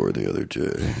the store the other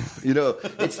day. You know,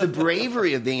 it's the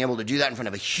bravery of being able to do that in front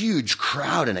of a huge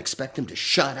crowd and expect them to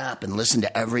shut up and listen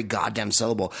to every goddamn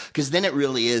syllable. Because then it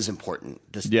really is important,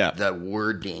 the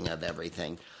wording of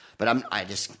everything. But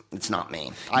it's not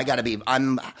me.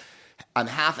 I'm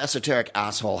half esoteric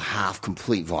asshole, half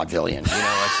complete vaudevillian. You know,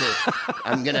 that's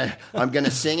it. I'm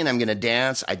gonna sing and I'm gonna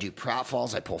dance. I do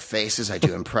pratfalls. I pull faces. I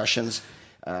do impressions.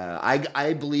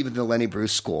 I believe in the Lenny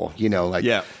Bruce school. You know,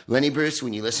 Lenny Bruce.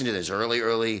 When you listen to his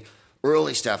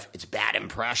early stuff, it's bad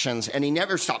impressions, and he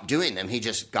never stopped doing them. He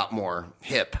just got more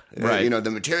hip. Right. You know, the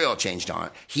material changed on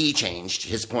it. He changed.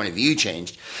 His point of view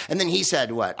changed. And then he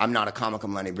said, what? I'm not a comic,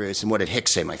 I'm Lenny Bruce. And what did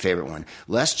Hicks say, my favorite one?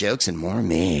 Less jokes and more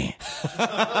me.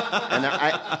 And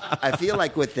I feel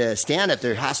like with the stand-up,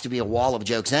 there has to be a wall of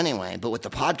jokes anyway. But with the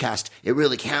podcast, it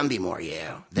really can be more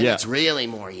you. Then it's really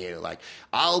more you. Like,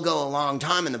 I'll go a long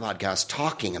time in the podcast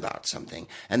talking about something.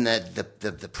 And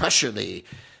the pressure, the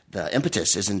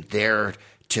impetus isn't there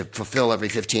to fulfill every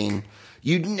 15.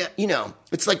 You know,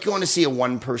 it's like going to see a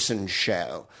one-person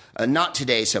show. Not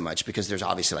today so much because there's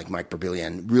obviously like Mike Birbiglia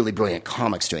and really brilliant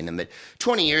comics doing them. But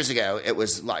 20 years ago, it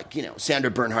was like, you know, Sandra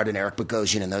Bernhard and Eric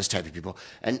Bogosian and those type of people.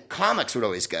 And comics would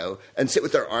always go and sit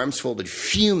with their arms folded,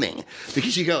 fuming.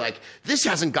 Because you go like, this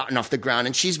hasn't gotten off the ground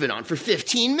and she's been on for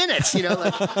 15 minutes. You know,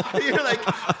 like, you're like,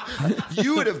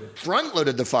 you would have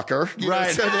front-loaded the fucker.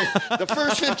 Right. Know, so the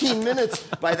first 15 minutes,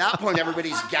 by that point,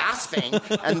 everybody's gasping.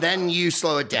 And then you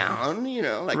slow it down, you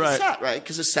know, like a set, right?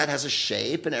 Because a set has a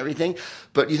shape and everything.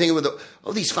 But you think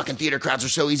of these fucking theater crowds are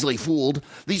so easily fooled.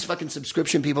 These fucking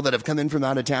subscription people that have come in from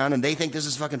out of town and they think this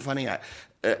is fucking funny.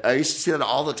 I used to see that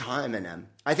all the time, and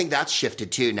I think that's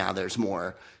shifted too. Now there's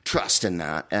more trust in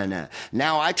that, and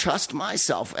now I trust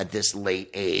myself at this late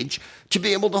age to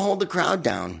be able to hold the crowd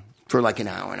down for like an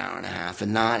hour and a half,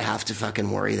 and not have to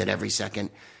fucking worry that every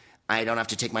second I don't have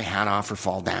to take my hat off or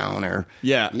fall down or,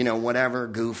 you know, whatever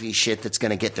goofy shit that's going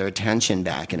to get their attention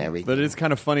back and everything. But it's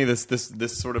kind of funny, this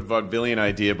sort of vaudevillian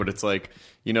idea, but it's like,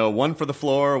 you know, one for the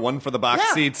floor, one for the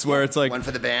box seats, where it's like... One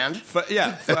for the band.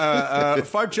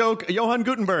 Fart joke, Johann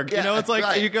Gutenberg. You know, it's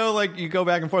like, you go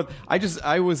back and forth.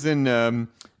 I was in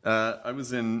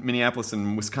Minneapolis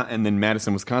and Wisconsin, and then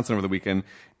Madison, Wisconsin over the weekend,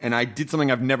 and I did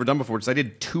something I've never done before, which is I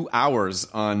did 2 hours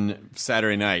on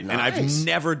Saturday night. Nice. And I've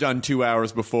never done 2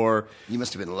 hours before. You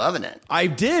must have been loving it. I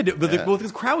did, but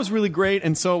the crowd was really great,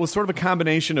 and so it was sort of a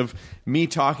combination of me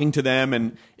talking to them,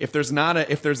 and if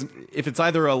it's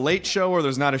either a late show or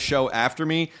there's not a show after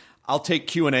me, I'll take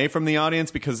Q&A from the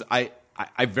audience because I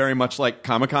very much like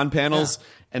Comic-Con panels. Yeah.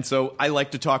 And so I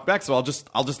like to talk back. So I'll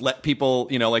just let people,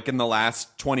 you know, like in the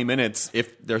last 20 minutes,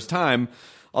 if there's time,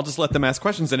 I'll just let them ask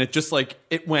questions. And it just like,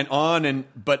 it went on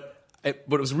but it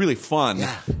was really fun.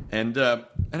 Yeah. And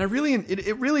I really,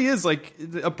 it really is like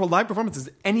a live performance is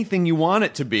anything you want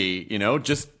it to be, you know,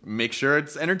 just make sure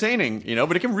it's entertaining, you know,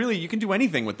 but you can do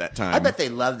anything with that time. I bet they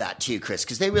love that too, Chris,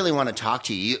 because they really want to talk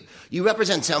to you. You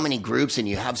represent so many groups and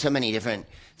you have so many different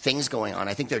things going on.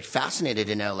 I think they're fascinated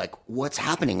to know like what's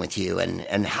happening with you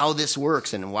and how this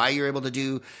works and why you're able to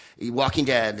do Walking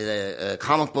Dead,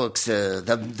 comic books,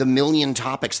 the million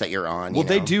topics that you're on. Well,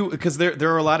 they do, because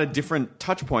there are a lot of different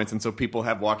touch points, and so people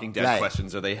have Walking Dead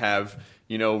questions, or they have,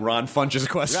 you know, Ron Funches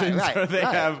questions, or they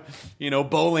have, you know,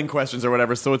 bowling questions or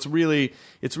whatever. So it's really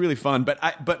fun. But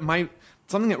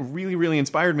something that really, really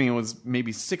inspired me was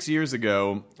maybe 6 years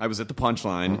ago. I was at the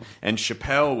Punchline, and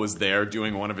Chappelle was there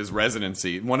doing one of his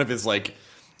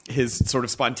his sort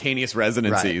of spontaneous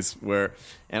residencies,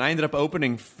 and I ended up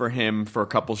opening for him for a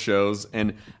couple shows,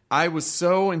 and I was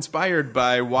so inspired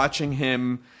by watching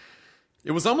him.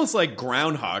 It was almost like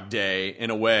Groundhog Day in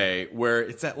a way, where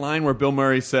it's that line where Bill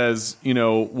Murray says, you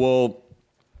know, well,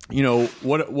 you know,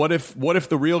 what if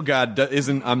the real God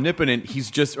isn't omnipotent? He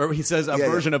says a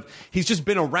version of, he's just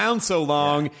been around so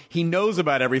long, he knows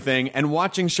about everything. And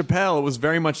watching Chappelle, it was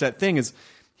very much that thing, is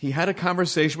he had a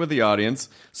conversation with the audience,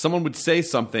 someone would say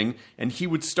something, and he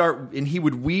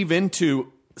would weave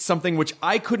into something which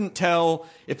I couldn't tell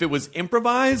if it was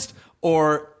improvised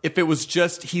or if it was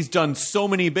just, he's done so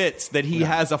many bits that he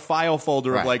has a file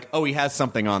folder of like, oh, he has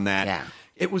something on that. Yeah.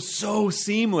 It was so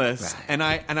seamless, and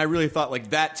I really thought like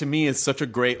that to me is such a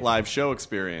great live show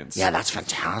experience. Yeah, that's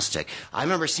fantastic. I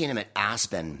remember seeing him at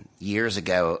Aspen years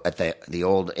ago at the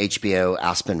old HBO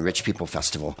Aspen Rich People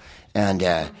Festival, And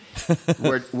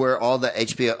where all the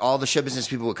HBO, all the show business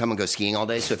people would come and go skiing all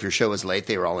day. So if your show was late,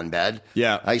 they were all in bed.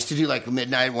 Yeah. I used to do like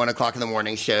midnight, 1 o'clock in the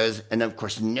morning shows. And of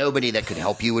course, nobody that could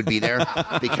help you would be there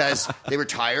because they were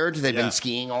tired. They'd been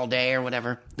skiing all day or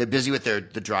whatever. They're busy with the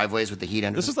driveways with the heat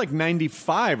under. This was like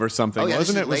 95 or something, Oh, yeah,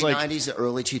 wasn't this it? is It was late like 90s,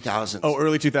 early 2000s. Oh,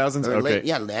 early 2000s? Or Okay. late,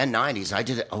 yeah, and 90s. I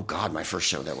did it. Oh, God, my first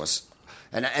show that was.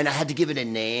 And I had to give it a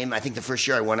name. I think the first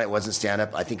year I won it wasn't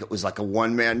stand-up. I think it was like a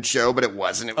one-man show, but it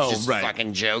wasn't. It was just right.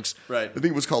 fucking jokes. Right. I think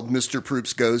it was called Mr.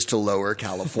 Proops Goes to Lower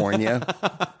California.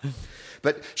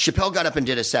 But Chappelle got up and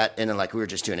did a set in like we were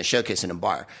just doing a showcase in a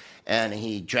bar. And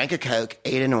he drank a Coke,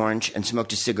 ate an orange, and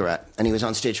smoked a cigarette. And he was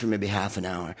on stage for maybe half an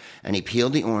hour. And he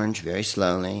peeled the orange very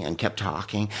slowly and kept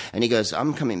talking. And he goes,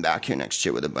 I'm coming back here next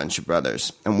year with a bunch of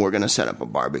brothers. And we're going to set up a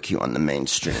barbecue on the main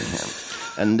street here.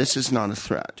 And this is not a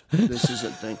threat. This is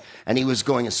a thing. And he was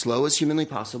going as slow as humanly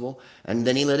possible. And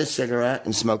then he lit a cigarette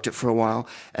and smoked it for a while.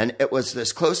 And it was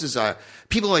as close as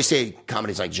people always say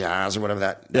comedy's like jazz or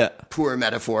whatever that poor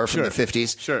metaphor from the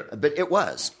 50s. Sure. But it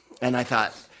was. And I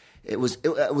thought it was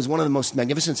one of the most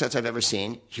magnificent sets I've ever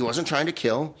seen. He wasn't trying to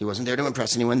kill. He wasn't there to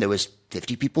impress anyone. There was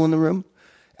 50 people in the room.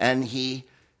 And he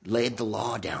laid the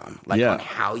law down, on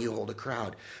how you hold a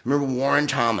crowd. I remember Warren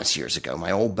Thomas years ago,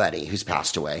 my old buddy who's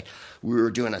passed away. We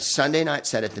were doing a Sunday night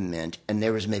set at the Mint, and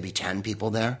there was maybe 10 people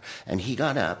there. And he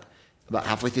got up about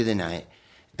halfway through the night,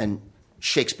 and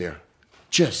Shakespeare,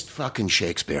 just fucking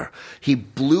Shakespeare. He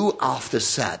blew off the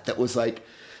set that was like,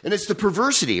 and it's the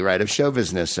perversity, right, of show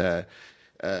business. The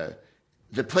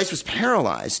place was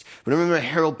paralyzed. But I remember a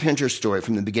Harold Pinter story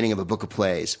from the beginning of A Book of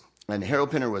Plays. And Harold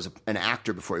Pinter was an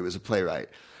actor before he was a playwright.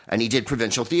 And he did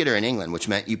provincial theater in England, which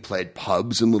meant you played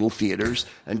pubs and little theaters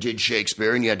and did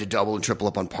Shakespeare, and you had to double and triple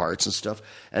up on parts and stuff.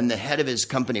 And the head of his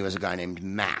company was a guy named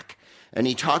Mac. And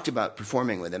he talked about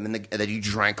performing with him and that he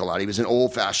drank a lot. He was an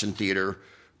old-fashioned theater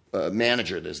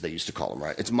manager, as they used to call him,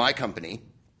 right? It's my company.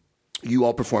 You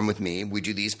all perform with me. We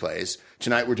do these plays.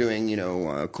 Tonight we're doing,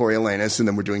 Coriolanus, and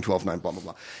then we're doing 12th Night, blah, blah,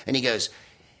 blah. And he goes,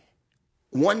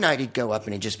 one night he'd go up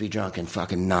and he'd just be drunk and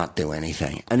fucking not do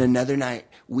anything. And another night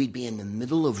we'd be in the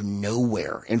middle of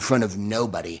nowhere in front of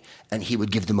nobody, and he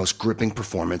would give the most gripping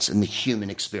performance in the human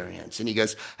experience. And he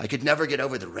goes, I could never get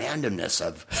over the randomness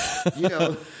of,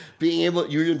 being able,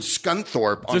 you're in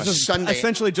Scunthorpe on a Sunday.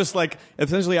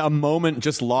 Essentially a moment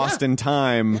just lost in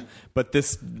time, but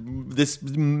this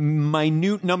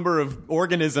minute number of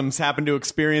organisms happen to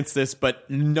experience this, but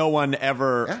no one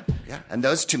ever. Yeah. And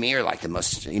those to me are like the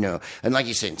most, and like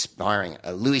you said, inspiring.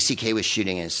 Louis C.K. was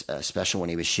shooting his special when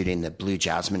he was shooting the Blue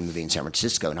Jasmine movie in San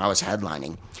Francisco, and I was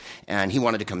headlining, and he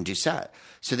wanted to come do set.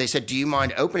 So they said, do you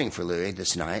mind opening for Louis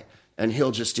this night? And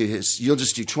you'll just do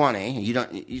 20.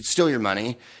 It's still your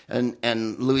money.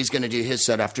 And Louis is going to do his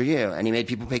set after you. And he made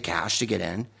people pay cash to get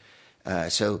in.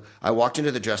 So I walked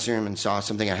into the dressing room and saw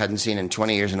something I hadn't seen in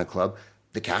 20 years in a club.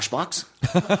 The cash box.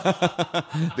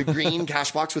 The green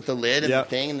cash box with the lid and the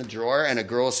thing in the drawer. And a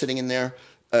girl sitting in there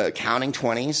counting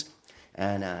 20s.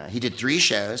 And he did 3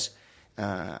 shows.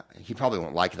 He probably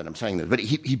won't like that I'm saying this, but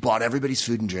he bought everybody's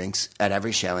food and drinks at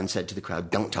every show and said to the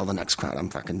crowd, don't tell the next crowd I'm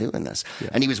fucking doing this. Yeah.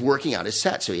 And he was working out his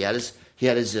set, so he had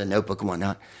his notebook and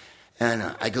whatnot. And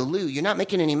I go, Lou, you're not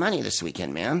making any money this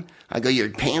weekend, man. I go, you're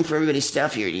paying for everybody's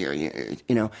stuff here.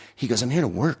 He goes, I'm here to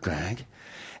work, Greg.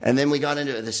 And then we got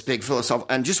into this big philosophical,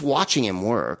 and just watching him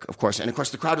work, of course. And of course,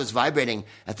 the crowd was vibrating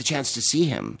at the chance to see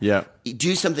him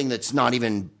do something that's not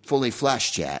even fully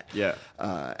fleshed yet. Yeah.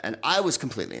 And I was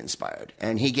completely inspired.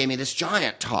 And he gave me this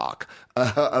giant talk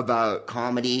about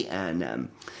comedy, and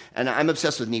I'm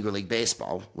obsessed with Negro League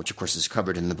Baseball, which of course is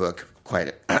covered in the book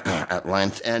quite at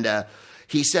length. And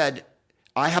he said,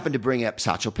 I happened to bring up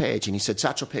Satchel Paige, and he said,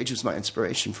 Satchel Paige was my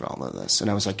inspiration for all of this.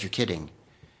 And I was like, you're kidding.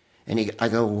 And I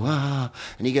go, wow.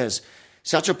 And he goes,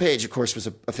 Satchel Paige, of course, was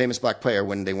a famous black player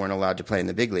when they weren't allowed to play in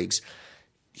the big leagues.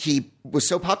 He was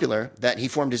so popular that he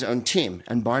formed his own team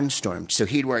and barnstormed. So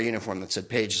he'd wear a uniform that said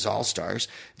Paige's All-Stars.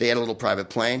 They had a little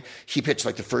private plane. He pitched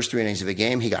like the first 3 innings of a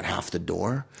game. He got half the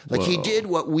door. Like he did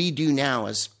what we do now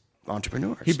as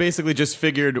entrepreneurs. He basically just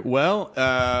figured,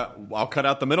 I'll cut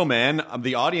out the middleman.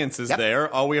 The audience is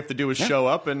there. All we have to do is show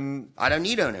up, and I don't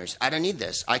need owners. I don't need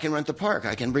this. I can rent the park.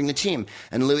 I can bring the team.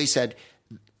 And Louis said,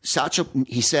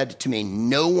 he said to me,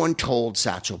 no one told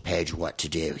Satchel Paige what to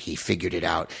do. He figured it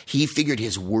out. He figured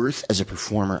his worth as a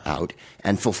performer out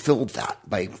and fulfilled that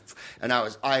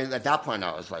at that point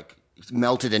I was like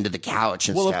melted into the couch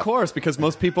and stuff. Of course, because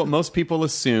most people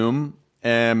assume,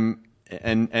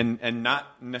 and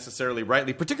not necessarily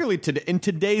rightly, particularly in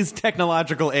today's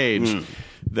technological age,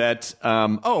 that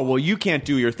you can't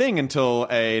do your thing until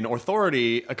an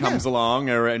authority comes along,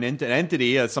 or an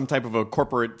entity, some type of a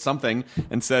corporate something,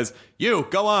 and says, "You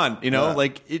go on."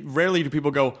 Rarely do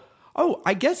people go, "Oh,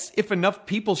 I guess if enough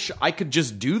people, I could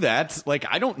just do that." Like,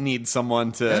 I don't need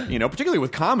someone to, particularly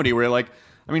with comedy, where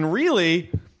really,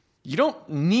 you don't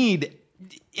need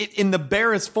it in the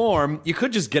barest form. You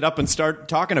could just get up and start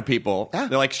talking to people. Yeah.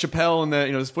 They're like Chappelle, and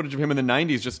there's footage of him in the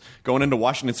 90s just going into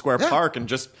Washington Square Park and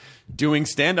just doing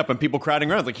stand-up and people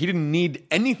crowding around. Like, he didn't need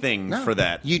anything for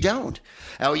that. You don't.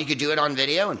 Oh, you could do it on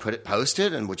video and post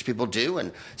it, and which people do,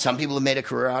 and some people have made a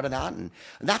career out of that, and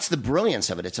that's the brilliance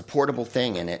of it. It's a portable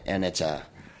thing, and it's an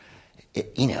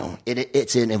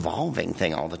evolving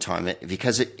thing all the time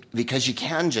because you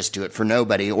can just do it for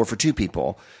nobody or for two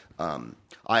people.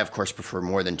 I, of course, prefer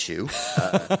more than two.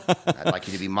 I'd like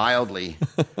you to be mildly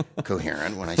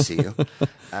coherent when I see you.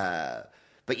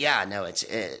 But yeah, no,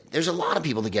 there's a lot of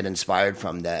people to get inspired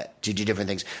from that to do different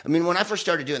things. I mean, when I first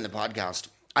started doing the podcast,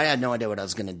 I had no idea what I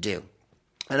was going to do.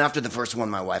 And after the first one,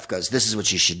 my wife goes, "This is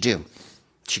what you should do."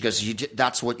 She goes,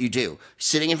 "That's what you do.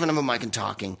 Sitting in front of a mic and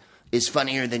talking is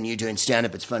funnier than you doing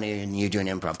stand-up. It's funnier than you doing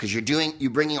improv because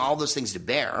you're bringing all those things to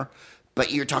bear,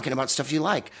 but you're talking about stuff you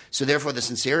like. So therefore, the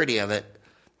sincerity of it,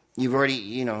 you've already,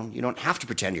 you don't have to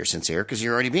pretend you're sincere because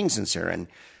you're already being sincere. And,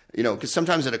 because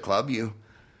sometimes at a club, you,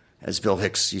 as Bill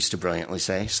Hicks used to brilliantly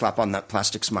say, slap on that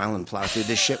plastic smile and plow through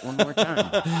this shit one more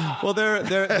time." Well,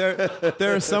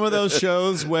 there are some of those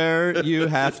shows where you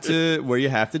have to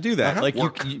do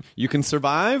that. You can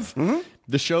survive. Mm-hmm.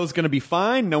 The show's going to be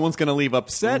fine. No one's going to leave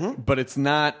upset, but it's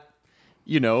not.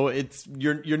 It's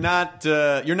you're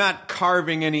not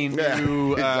carving any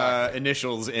new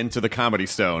initials into the Comedy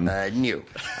Stone. New,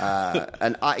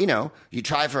 and you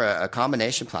try for a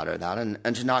combination platter of that,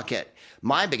 and to not get.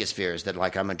 My biggest fear is that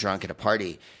I'm a drunk at a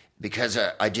party because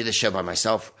I do the show by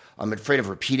myself. I'm afraid of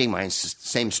repeating my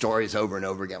same stories over and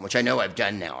over again, which I know I've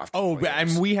done now.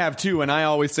 And we have too. And I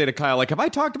always say to Kyle, have I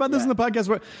talked about this in the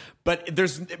podcast?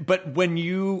 But when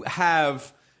you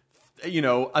have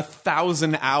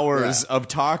 1,000 hours of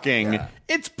talking,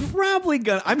 it's probably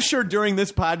gonna. I'm sure during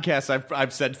this podcast,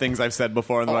 I've said things I've said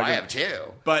before. I have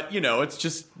too. But it's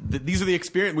just these are the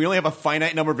experience. We only have a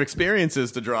finite number of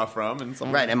experiences to draw from, and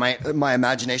my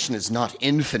imagination is not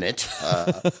infinite.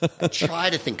 I try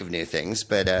to think of new things,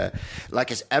 but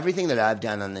everything that I've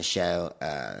done on the show.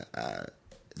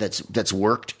 That's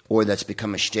worked or that's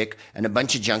become a shtick, and a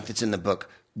bunch of junk that's in the book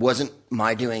wasn't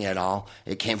my doing at all.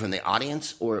 It came from the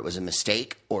audience, or it was a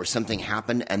mistake, or something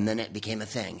happened, and then it became a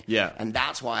thing. Yeah. And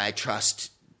that's why I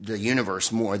trust the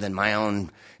universe more than my own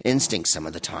instincts some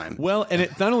of the time. Well, and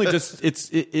it's not only just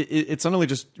it's not only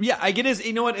just it is.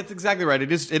 You know what? It's exactly right.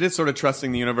 It is sort of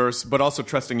trusting the universe, but also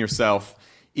trusting yourself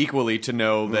equally to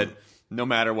know that no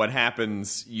matter what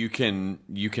happens, you can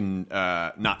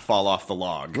not fall off the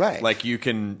log. Right. Like you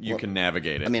can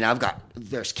navigate it. I mean,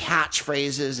 there's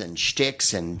catchphrases and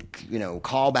shticks and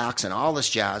callbacks and all this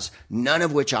jazz, none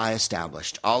of which I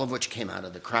established, all of which came out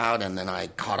of the crowd, and then I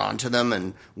caught on to them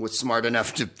and was smart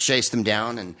enough to chase them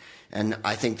down, and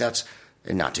I think that's.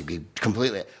 And not to be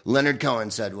completely, Leonard Cohen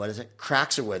said, "What is it?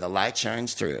 Cracks are where the light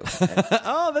shines through."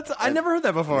 I never heard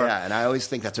that before. Yeah, and I always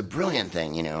think that's a brilliant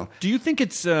thing, Do you think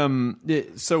it's when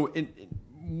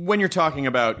you're talking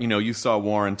about, you saw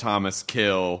Warren Thomas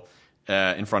kill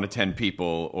in front of 10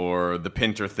 people, or the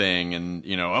Pinter thing, and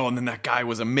and then that guy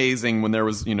was amazing when there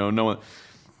was no one.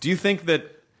 Do you think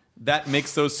that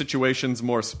makes those situations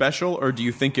more special, or do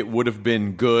you think it would have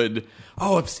been good?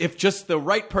 Oh, if just the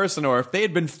right person, or if they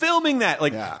had been filming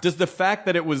that, does the fact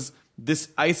that it was this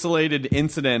isolated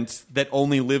incident that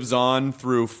only lives on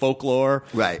through folklore,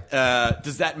 right?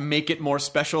 Does that make it more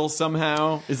special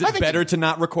somehow? Is it better to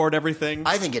not record everything?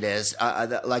 I think it is.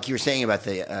 Like you were saying about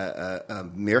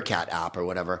the Meerkat app or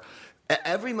whatever.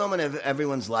 Every moment of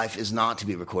everyone's life is not to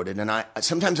be recorded, and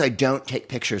sometimes I don't take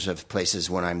pictures of places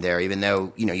when I'm there, even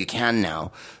though you can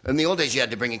now. In the old days, you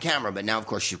had to bring a camera, but now, of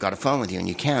course, you've got a phone with you and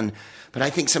you can. But I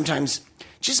think sometimes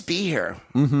just be here,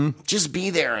 just be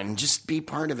there, and just be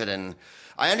part of it. And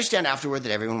I understand afterward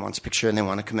that everyone wants a picture and they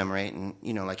want to commemorate, and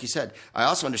like you said, I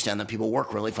also understand that people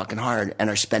work really fucking hard and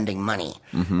are spending money,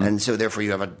 and so therefore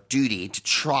you have a duty to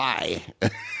try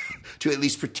to at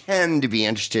least pretend to be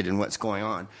interested in what's going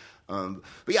on.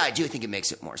 But yeah, I do think it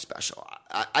makes it more special.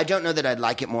 I don't know that I'd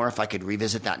like it more if I could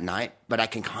revisit that night, but I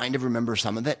can kind of remember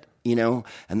some of it, and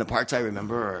the parts I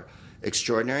remember are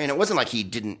extraordinary. And it wasn't like he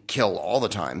didn't kill all the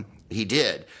time. He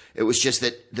did. It was just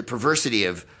that the perversity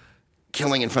of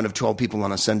killing in front of 12 people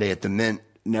on a Sunday at the Mint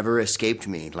never escaped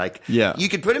me. Like, Yeah. you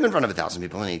could put him in front of 1,000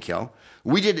 people and he'd kill.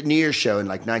 We did a New Year's show in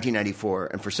like 1994,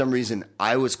 and for some reason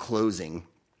I was closing.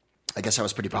 I guess I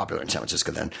was pretty popular in San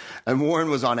Francisco then. And Warren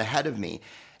was on ahead of me.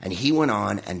 And he went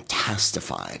on and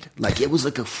testified. Like, it was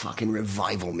like a fucking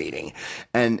revival meeting.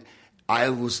 And I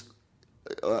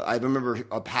remember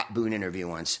a Pat Boone interview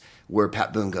once where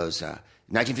Pat Boone goes,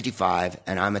 1955,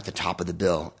 and I'm at the top of the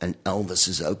bill, and Elvis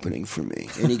is opening for me.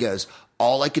 And he goes,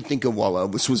 all I could think of while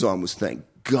Elvis was on was thank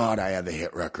God I have a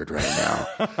hit record right now.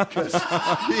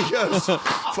 He goes,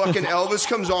 fucking Elvis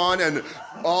comes on and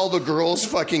all the girls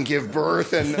fucking give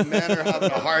birth and the men are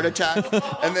having a heart attack.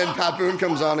 And then Pat Boone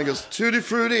comes on and goes, Tutti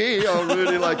Frutti, I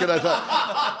really like it. I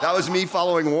thought, that was me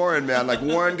following Warren, man. Like,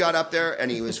 Warren got up there and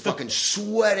he was fucking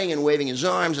sweating and waving his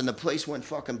arms and the place went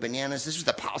fucking bananas. This was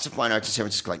the Palace of Fine Arts in San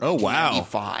Francisco, like, Oh, wow.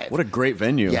 1995. What a great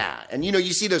venue. Yeah, and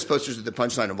you see those posters with the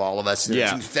punchline of all of us. There's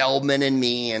Yeah. Feldman and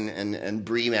me and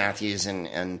Bree Matthews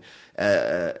and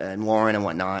Warren and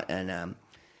whatnot. And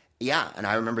and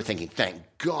I remember thinking, thank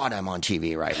God I'm on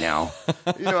TV right now.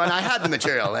 And I had the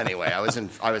material anyway. I was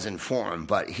in form,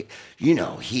 but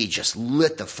he just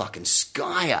lit the fucking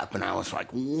sky up, and I was like,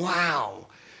 wow.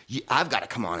 I've got to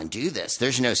come on and do this.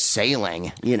 There's no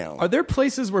sailing, Are there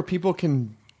places where people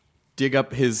can dig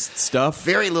up his stuff?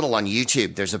 Very little on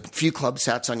YouTube. There's a few club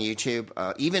sets on YouTube.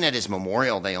 Even at his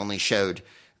memorial, they only showed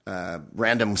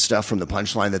random stuff from the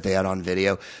punchline that they had on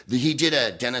video. He did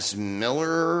a Dennis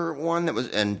Miller one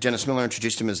and Dennis Miller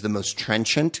introduced him as the most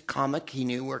trenchant comic he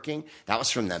knew working. That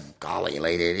was from the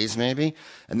late 80s maybe.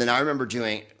 And then I remember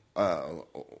doing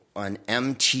an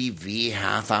MTV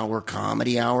half-hour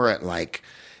comedy hour at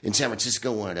in San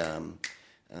Francisco at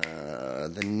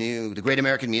the Great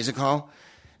American Music Hall,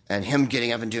 and him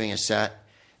getting up and doing a set.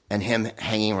 And him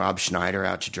hanging Rob Schneider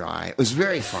out to dry. It was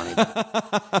very funny.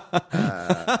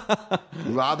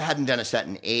 Rob hadn't done a set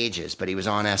in ages, but he was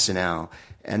on SNL.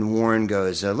 And Warren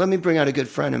goes, let me bring out a good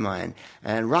friend of mine.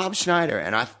 And Rob Schneider.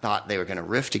 And I thought they were going to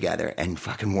riff together. And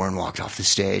fucking Warren walked off the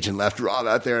stage and left Rob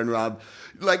out there. And Rob,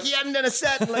 he hadn't done a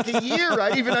set in a year,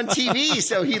 right? Even on TV.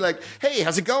 So he hey,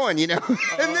 how's it going? And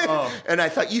I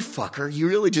thought, you fucker, you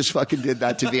really just fucking did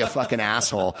that to be a fucking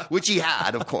asshole. Which he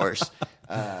had, of course.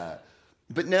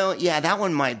 But no, that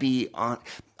one might be on.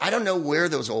 I don't know where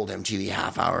those old MTV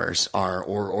half hours are,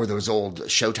 or those old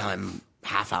Showtime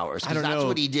half hours. I don't that's know.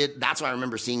 what he did. That's why I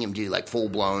remember seeing him do full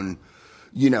blown,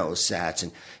 sets,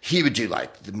 and he would do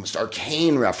the most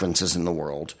arcane references in the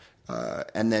world,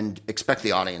 and then expect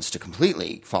the audience to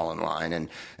completely fall in line. And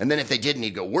then if they didn't,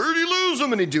 he'd go, "Where'd he lose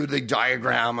them?" And he'd do the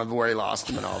diagram of where he lost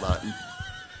them and all that. And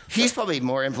he's probably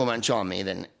more influential on me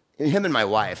than him and my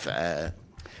wife,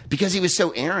 because he was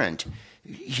so errant.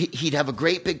 He'd have a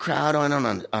great big crowd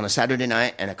on a Saturday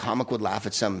night, and a comic would laugh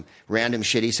at some random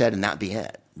shit he said, and that'd be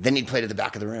it. Then he'd play to the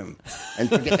back of the room and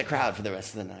forget the crowd for the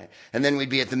rest of the night. And then we'd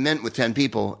be at the Mint with 10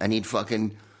 people, and he'd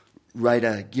fucking write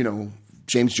a,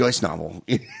 James Joyce novel.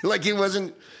 He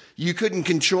couldn't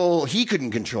control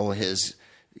his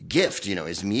gift,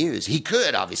 his muse. He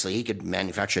could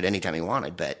manufacture it anytime he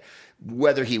wanted, but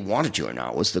whether he wanted to or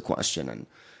not was the question. And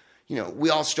we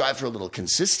all strive for a little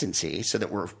consistency so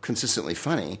that we're consistently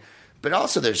funny. But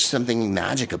also there's something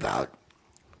magic about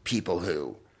people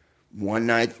who one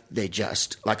night they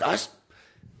just, us,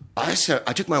 I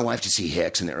took my wife to see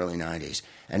Hicks in the early 90s,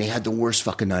 and he had the worst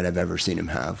fucking night I've ever seen him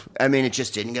have. I mean, it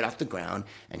just didn't get off the ground,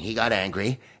 and he got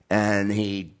angry, and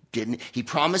he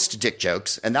promised dick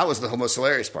jokes, and that was the most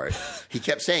hilarious part. He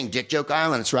kept saying, Dick Joke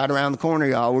Island, it's right around the corner,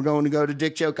 y'all. We're going to go to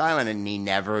Dick Joke Island, and he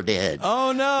never did.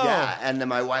 Oh, no. Yeah, and then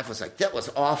my wife was like, that was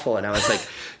awful, and I was like,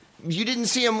 you didn't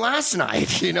see him last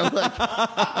night,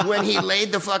 when he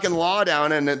laid the fucking law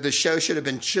down, and the show should have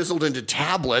been chiseled into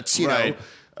tablets, you know.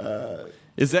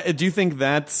 Do you think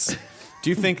that's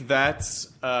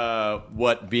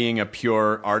what being a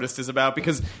pure artist is about?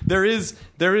 Because there is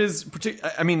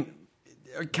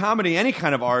comedy, any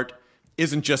kind of art,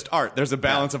 isn't just art. There's a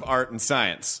balance of art and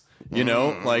science.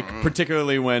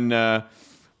 Particularly when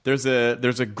there's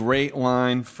a great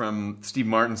line from Steve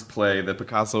Martin's play, The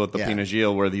Picasso at the Pina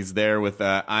Gil, where he's there with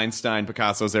Einstein.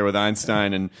 Picasso's there with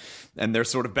Einstein, and they're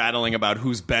sort of battling about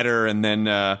who's better, and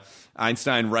then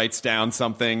Einstein writes down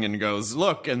something and goes,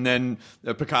 look, and then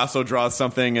Picasso draws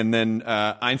something, and then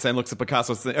Einstein looks at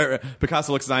Picasso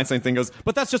looks at Einstein's thing and goes,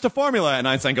 but that's just a formula, and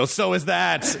Einstein goes, so is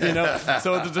that,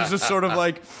 So there's just sort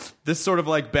of this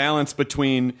balance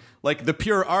between, the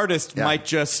pure artist might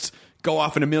just go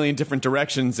off in a million different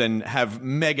directions and have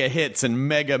mega hits and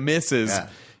mega misses.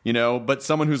 you know, but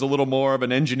someone who's a little more of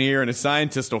an engineer and a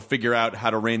scientist will figure out how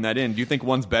to rein that in. Do you think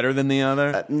one's better than the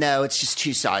other? No, it's just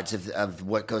two sides of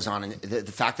what goes on. And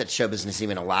the fact that show business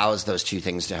even allows those two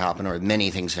things to happen, or many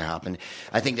things to happen,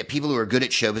 I think that people who are good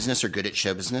at show business are good at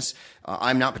show business.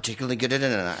 I'm not particularly good at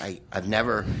it, and I've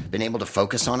never been able to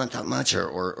focus on it that much,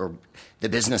 or the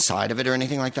business side of it or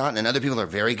anything like that. And other people are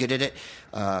very good at it.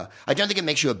 I don't think it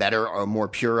makes you a better or more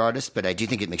pure artist, but I do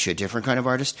think it makes you a different kind of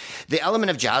artist. The element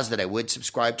of jazz that I would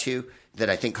subscribe to, that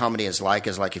I think comedy is like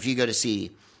if you go to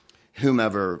see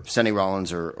whomever, Sonny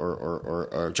Rollins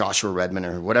or Joshua Redman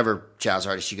or whatever jazz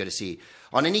artist you go to see,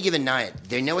 on any given night,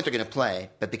 they know what they're going to play,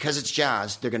 but because it's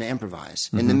jazz, they're going to improvise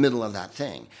in the middle of that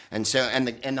thing. And so, and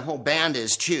the whole band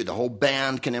is too. The whole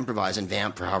band can improvise and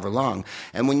vamp for however long.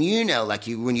 And when you know,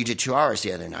 when you did 2 hours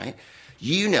the other night,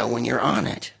 you know when you're on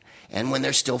it. And when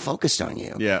they're still focused on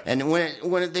you. Yeah. And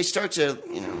when they start to,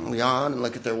 yawn and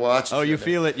look at their watch. Oh, you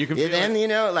feel it. You can feel then,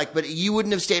 it. but you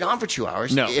wouldn't have stayed on for 2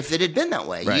 hours if it had been that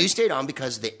way. Right. You stayed on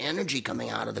because the energy coming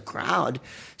out of the crowd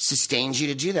sustains you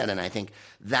to do that. And I think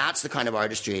that's the kind of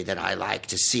artistry that I like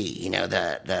to see.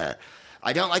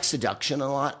 I don't like seduction a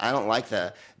lot. I don't like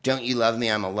don't you love me,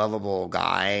 I'm a lovable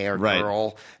guy or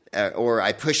girl. Or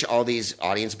I push all these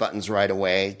audience buttons right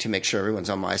away to make sure everyone's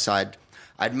on my side.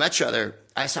 I'd much rather...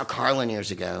 I saw Carlin years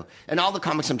ago, and all the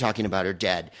comics I'm talking about are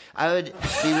dead. I would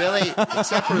be really,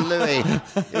 except for Louis,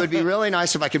 it would be really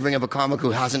nice if I could bring up a comic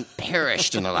who hasn't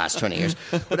perished in the last 20 years.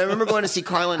 But I remember going to see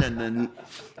Carlin and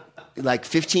like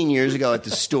 15 years ago at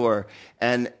the store,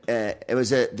 and it was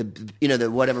the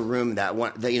whatever room that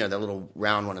one, the little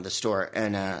round one of the store,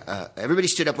 and everybody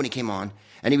stood up when he came on,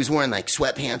 and he was wearing like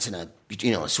sweatpants and a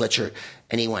sweatshirt,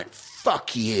 and he went,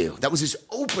 "Fuck you." That was his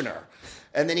opener.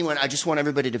 And then he went, "I just want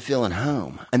everybody to feel at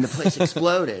home." And the place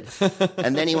exploded.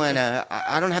 And then he went,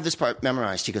 I don't have this part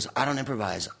memorized. He goes, "I don't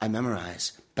improvise, I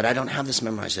memorize. But I don't have this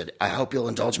memorized. I hope you'll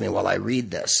indulge me while I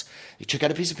read this." He took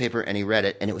out a piece of paper and he read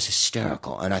it, and it was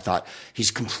hysterical. And I thought,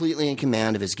 he's completely in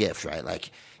command of his gift, right?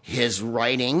 Like, his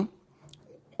writing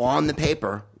on the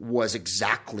paper was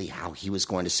exactly how he was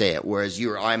going to say it. Whereas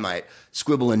you or I might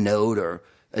scribble a note or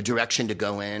a direction to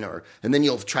go in, and then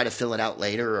you'll try to fill it out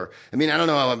later. I don't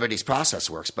know how everybody's process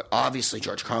works, but obviously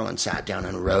George Carlin sat down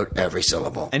and wrote every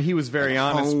syllable. And he was very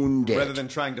honest. Rather than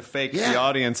trying to fake the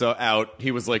audience out,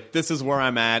 he was like, "This is where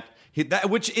I'm at."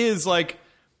 Which is like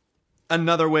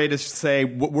another way to say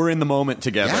we're in the moment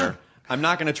together. Yeah. I'm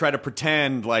not going to try to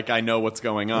pretend like I know what's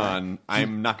going on. Right.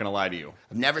 I'm not going to lie to you.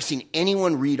 I've never seen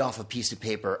anyone read off a piece of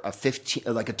paper, a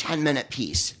 10-minute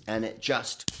piece, and it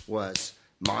just was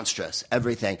monstrous,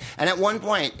 everything. And at one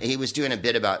point, he was doing a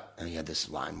bit about, he had this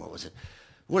line, what was it?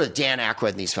 What a Dan Aykroyd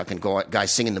and these fucking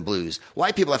guys singing the blues.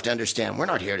 White people have to understand, we're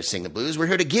not here to sing the blues, we're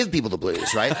here to give people the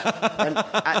blues, right? And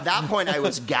at that point, I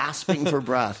was gasping for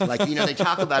breath. They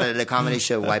talk about it at a comedy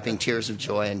show, wiping tears of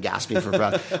joy and gasping for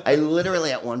breath. I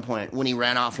literally, at one point, when he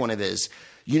ran off one of his,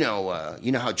 you know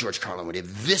how George Carlin would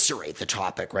eviscerate the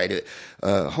topic, right?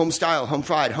 Home style, home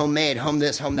fried, homemade, home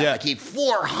this, home that. Yeah. Like, he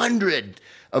 400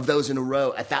 of those in a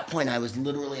row. At that point, I was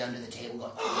literally under the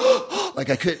table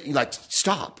going,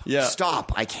 stop. Yeah.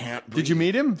 Stop. I can't breathe. Did you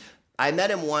meet him? I met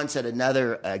him once at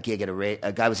another gig at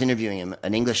a guy was interviewing him,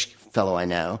 an English fellow I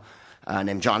know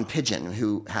named John Pidgeon,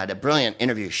 who had a brilliant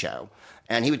interview show.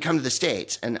 And he would come to the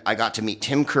States, and I got to meet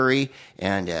Tim Curry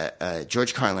and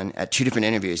George Carlin at 2 different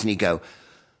interviews, and he'd go,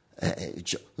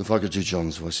 if I could do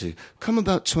John's voice, come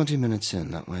about 20 minutes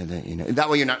in. That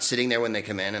way you're not sitting there when they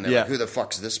come in and they're like, "Who the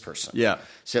fuck's this person?" Yeah.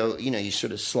 So, you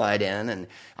sort of slide in, and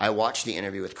I watched the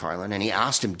interview with Carlin, and he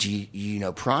asked him, "Do you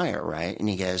know Pryor, right?" And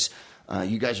he goes,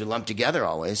 "You guys are lumped together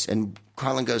always." And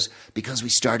Carlin goes, "Because we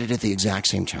started at the exact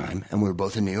same time, and we were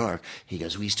both in New York." He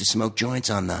goes, "We used to smoke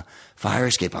joints on the fire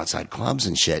escape outside clubs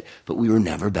and shit, but we were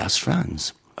never best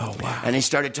friends." Oh, wow. And he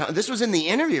started talking. This was in the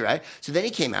interview, right? So then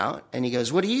he came out, and he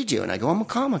goes, "What do you do?" And I go, "I'm a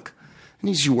comic." And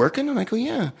he's, "You working?" And I go,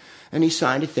 "Yeah." And he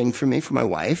signed a thing for me for my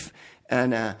wife.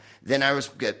 And then I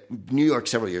was at New York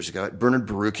several years ago. At Bernard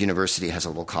Baruch University has a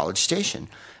little college station.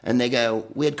 And they go,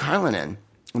 "We had Carlin in."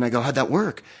 And I go, "How'd that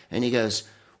work?" And he goes,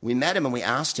 "We met him, and we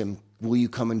asked him, 'Will you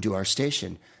come and do our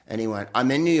station?' And he went,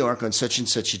 'I'm in New York on such and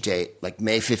such a date, like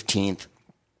May 15th.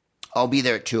 I'll be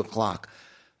there at 2:00.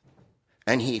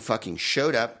 And he fucking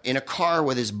showed up in a car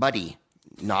with his buddy.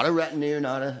 Not a retinue,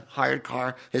 not a hired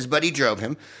car. His buddy drove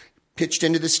him, pitched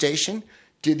into the station,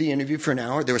 did the interview for an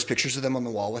hour. There was pictures of them on the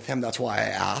wall with him. That's why I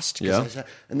asked. Yeah.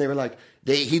 And they were like,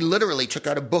 he literally took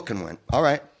out a book and went, "All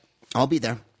right, I'll be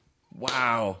there."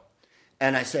 Wow.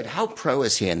 And I said, "How pro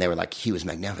is he?" And they were like, "He was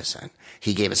magnificent.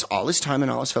 He gave us all his time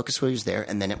and all his focus when he was there."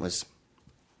 And then it was,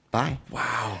 bye.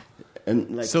 Wow.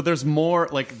 And like, So there's more,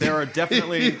 like, there are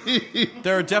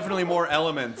definitely more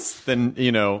elements than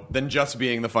just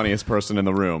being the funniest person in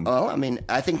the room. well, I mean,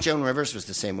 I think Joan Rivers was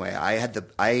the same way.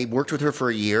 I worked with her for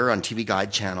a year on TV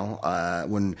Guide Channel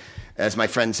when, as my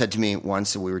friend said to me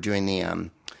once, we were doing the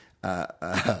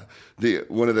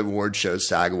one of the award shows,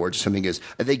 SAG Awards, something goes,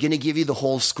 are they going to give you the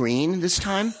whole screen this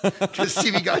time? Because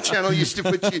TV Guide Channel used to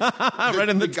put you Right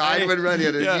in the guide would run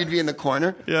it, Yeah. you'd be in the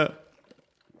corner. Yeah.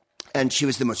 And she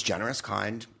was the most generous,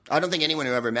 kind. I don't think anyone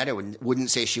who ever met her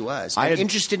wouldn't say she was. I'm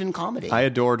interested in comedy. I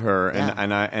adored her, Yeah.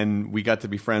 and we got to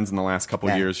be friends in the last couple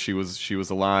of years. She was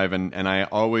alive, and I had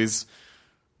always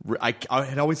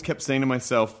kept saying to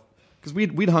myself, because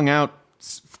we'd hung out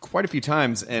quite a few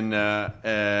times, and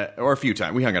or a few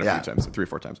times we hung out a few times, 3 or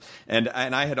 4 times, and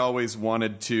I had always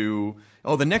wanted to.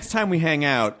 Oh, the next time we hang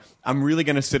out, I'm really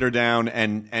going to sit her down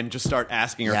and just start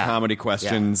asking her comedy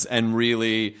questions and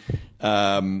really.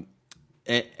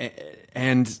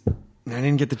 And I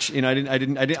didn't get I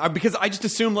didn't because I just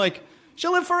assumed like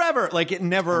she'll live forever. Like it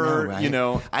never, right?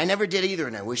 I never did either,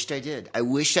 and I wished I did. I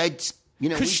wished I'd,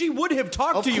 because she would have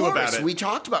talked to you about it. We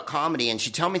talked about comedy, and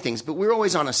she'd tell me things, but we were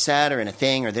always on a set or in a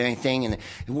thing or doing a thing, and it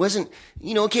wasn't.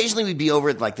 Occasionally we'd be over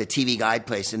at like the TV Guide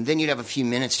place, and then you'd have a few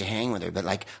minutes to hang with her. But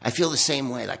like, I feel the same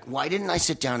way. Like, why didn't I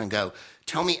sit down and go,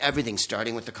 tell me everything,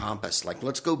 starting with the Compass? Like,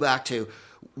 let's go back to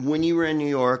when you were in New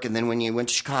York, and then when you went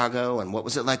to Chicago, and what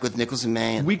was it like with Nichols and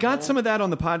May? We got some of that on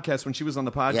the podcast when she was on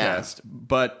the podcast,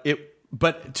 but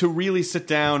to really sit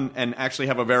down and actually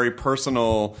have a very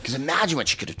personal, because imagine what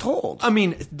she could have told. I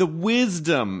mean, the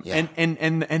wisdom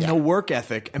and the work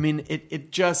ethic. I mean,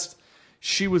 it just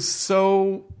she was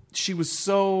so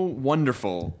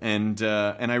wonderful, and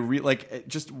I like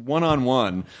just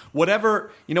one-on-one. Whatever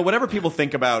people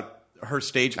think about her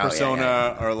stage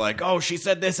persona, or like, oh, she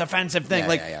said this offensive thing.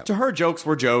 To her, jokes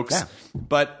were jokes. Yeah.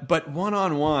 But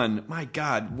one-on-one, my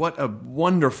God, what a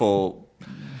wonderful,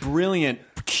 brilliant,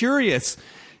 curious.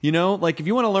 Like if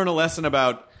you want to learn a lesson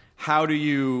about how do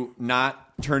you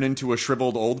not turn into a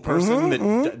shriveled old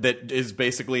person that is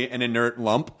basically an inert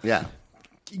lump. Yeah.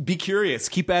 Be curious.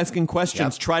 Keep asking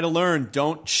questions. Yep. Try to learn.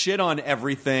 Don't shit on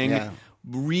everything. Yeah.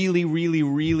 Really, really,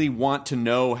 really want to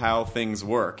know how things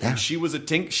work. And she was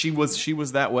she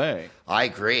was that way. I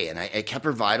agree, and I kept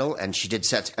her vital. And she did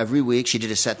sets every week. She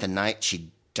did a set the night she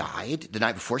died. The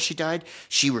night before she died,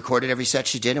 she recorded every set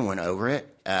she did and went over it.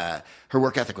 Her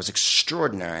work ethic was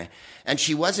extraordinary, and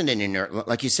she wasn't an inert,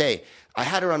 like you say. I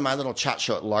had her on my little chat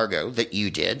show at Largo that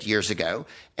you did years ago,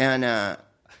 and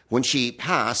when she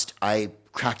passed, I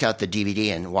cracked out the DVD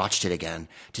and watched it again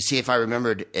to see if I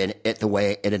remembered it the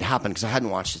way it had happened, because I hadn't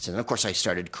watched it since. And of course, I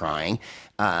started crying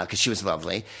because she was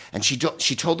lovely. And she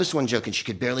told this one joke, and she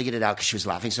could barely get it out because she was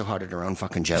laughing so hard at her own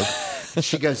fucking joke.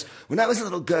 She goes, when I was a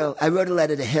little girl, I wrote a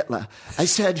letter to Hitler. I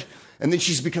said... And then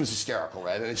she becomes hysterical,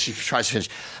 right? And then she tries to finish.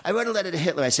 I wrote a letter to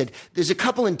Hitler. I said, there's a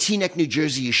couple in Teaneck, New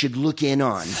Jersey you should look in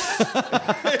on. And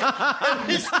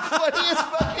it's the funniest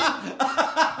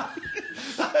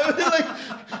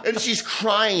fucking... and she's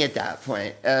crying at that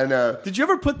point. And did you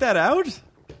ever put that out?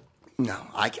 No,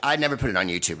 I never put it on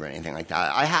YouTube or anything like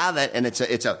that. I have it, and it's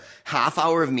a half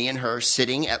hour of me and her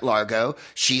sitting at Largo.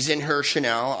 She's in her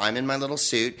Chanel. I'm in my little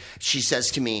suit. She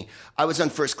says to me, I was on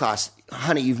first class.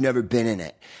 Honey, you've never been in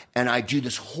it. And I do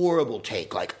this horrible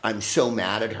take, like I'm so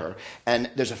mad at her.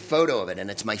 And there's a photo of it, and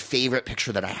it's my favorite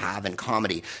picture that I have in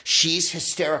comedy. She's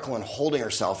hysterical and holding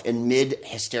herself in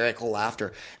mid-hysterical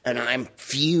laughter, and I'm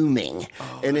fuming.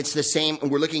 Oh. And it's the same,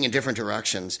 and we're looking in different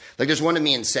directions. Like there's one of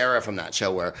me and Sarah from that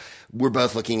show where we're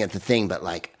both looking at the thing, but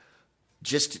like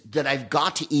just that I've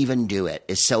got to even do it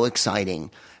is so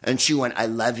exciting. And she went, I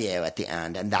love you at the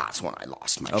end. And that's when I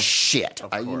lost my shit.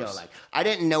 I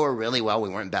didn't know her really well. We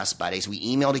weren't best buddies. We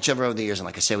emailed each other over the years. And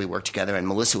like I said, we worked together. And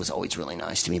Melissa was always really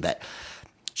nice to me. But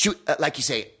she, like you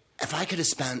say, if I could have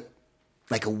spent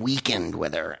like a weekend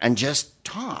with her and just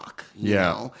talk, you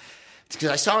know. Because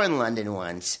I saw her in London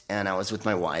once, and I was with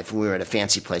my wife, and we were at a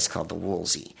fancy place called the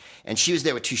Woolsey. And she was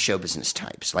there with 2 show business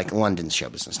types, like London show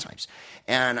business types.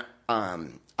 And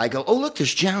I go, oh, look,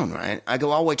 there's Joan, right? I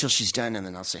go, I'll wait till she's done, and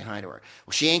then I'll say hi to her.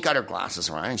 Well, she ain't got her glasses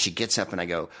on, and she gets up, and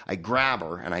I grab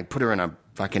her, and I put her in a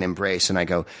fucking embrace, and I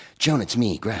go, Joan, it's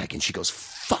me, Greg. And she goes,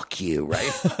 fuck you,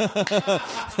 right?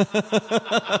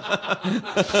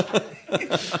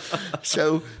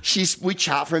 So we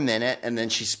chat for a minute, and then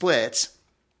she splits.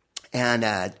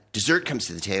 And dessert comes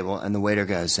to the table, and the waiter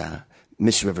goes,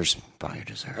 Miss Rivers, buy your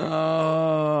dessert.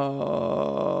 Oh.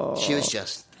 She was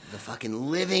just the fucking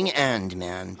living end,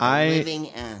 man. Living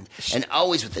end. And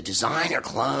always with the designer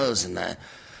clothes and the,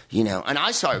 and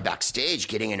I saw her backstage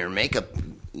getting in her makeup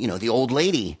the old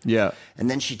lady. Yeah. And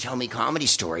then she'd tell me comedy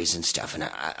stories and stuff. And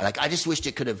I just wished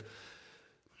it could have,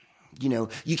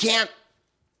 you can't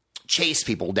chase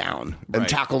people down and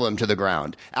tackle them to the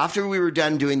ground. After we were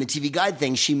done doing the TV Guide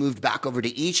thing, she moved back over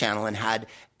to E! Channel and had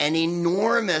an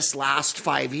enormous last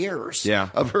 5 years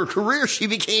of her career. She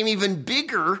became even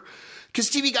bigger because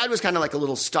TV Guide was kind of like a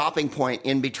little stopping point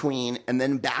in between and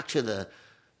then back to the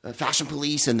Fashion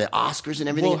Police and the Oscars and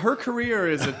everything. Well, her career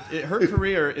is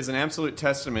an absolute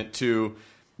testament to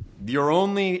you're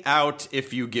only out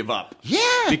if you give up.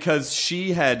 Yeah. Because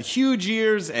she had huge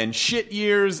years and shit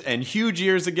years and huge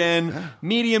years again,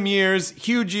 medium years,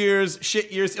 huge years,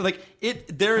 shit years.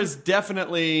 There is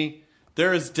definitely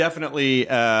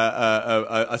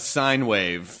a sine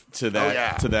wave to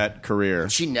that career.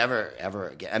 She never, ever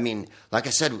again. I mean, like I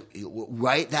said,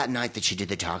 right that night that she did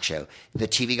the talk show, the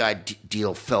TV Guide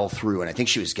deal fell through, and I think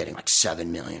she was getting like $7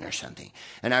 million or something.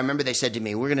 And I remember they said to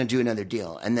me, we're going to do another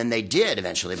deal. And then they did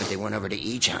eventually, but they went over to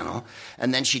E! Channel.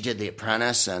 And then she did The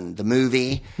Apprentice and the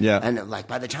movie. Yeah. And like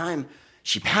by the time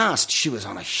she passed, she was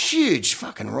on a huge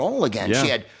fucking roll again. Yeah. She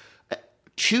had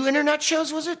 2 internet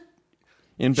shows, was it?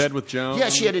 In Bed with Joan. Yeah,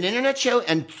 she had an internet show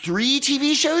and 3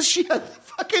 TV shows. She had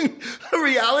fucking a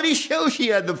reality show. She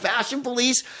had the Fashion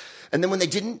Police. And then when they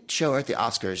didn't show her at the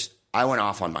Oscars, I went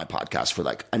off on my podcast for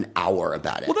like an hour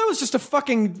about it. Well, that was just a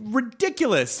fucking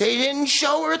ridiculous. They didn't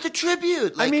show her at the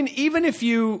tribute. I mean, even if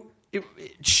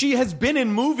she has been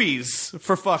in movies,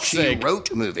 for fuck's sake. She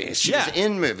wrote movies. She was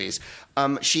in movies.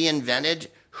 She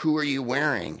invented Who Are You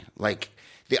Wearing? Like,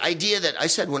 the idea that I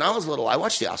said when I was little, I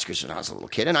watched the Oscars when I was a little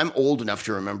kid, and I'm old enough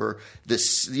to remember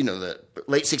this, the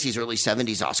late 60s, early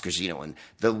 70s Oscars, when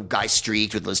the guy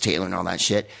streaked with Liz Taylor and all that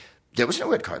shit. There was no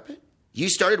red carpet. You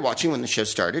started watching when the show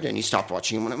started, and you stopped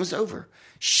watching when it was over.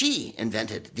 She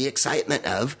invented the excitement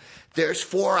of there's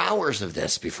 4 hours of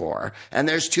this before, and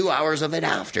there's 2 hours of it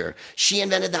after. She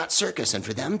invented that circus, and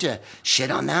for them to shit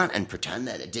on that and pretend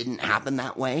that it didn't happen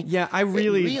that way, it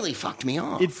really fucked me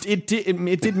off. It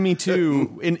did me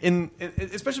too,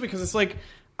 especially because it's like,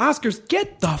 Oscars,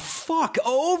 get the fuck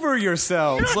over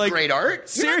yourselves. You're not great art.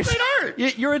 Seriously,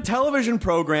 you're a television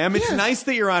program. It's nice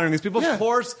that you're honoring these people. Of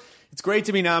course, it's great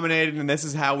to be nominated, and this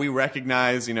is how we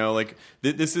recognize,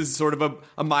 this is sort of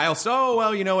a milestone. Oh,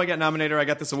 well, I got nominated, or I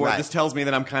got this award. Right. This tells me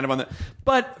that I'm kind of on the...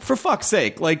 But for fuck's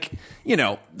sake, was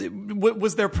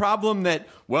there a problem that,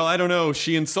 well, I don't know,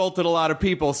 she insulted a lot of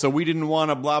people, so we didn't want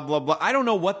to blah, blah, blah. I don't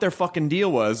know what their fucking deal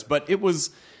was, but it was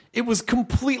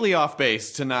completely off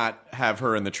base to not have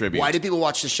her in the tribute. Why did people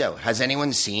watch the show? Has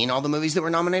anyone seen all the movies that were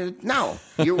nominated? No.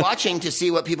 You're watching to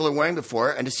see what people are wearing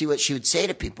before and to see what she would say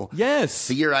to people. Yes.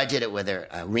 The year I did it with her,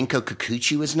 Rinko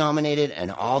Kikuchi was nominated,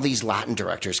 and all these Latin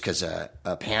directors, because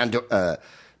Pan's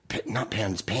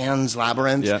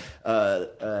Labyrinth.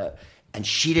 Yeah. And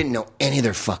she didn't know any of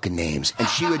their fucking names. And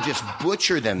she would just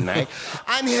butcher them, right?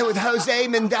 I'm here with Jose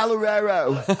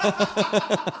Mandalorero.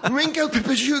 Rinko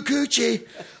Kikuchi.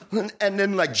 And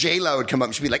then like J-Lo would come up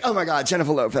and she'd be like, oh my God,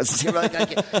 Jennifer Lopez.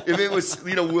 If it was,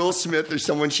 Will Smith or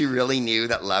someone she really knew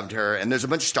that loved her. And there's a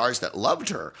bunch of stars that loved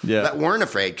her that weren't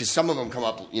afraid, because some of them come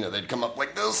up, they'd come up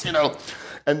like this,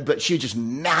 but she would just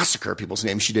massacre people's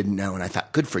names she didn't know. And I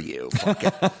thought, good for you.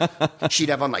 She'd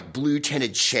have on like blue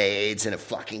tinted shades and a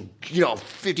fucking,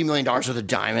 $50 million worth of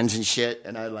diamonds and shit.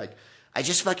 And I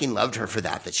just fucking loved her for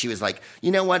that she was like,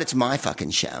 you know what? It's my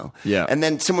fucking show. Yeah. And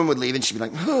then someone would leave and she'd be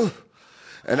like, oh.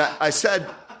 And I said,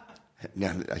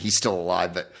 he's still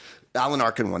alive, but Alan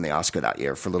Arkin won the Oscar that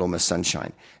year for Little Miss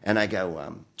Sunshine. And I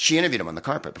go, she interviewed him on the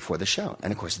carpet before the show.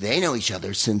 And of course, they know each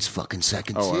other since fucking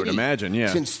Second City. Oh, I would imagine,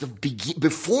 yeah. Since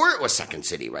before it was Second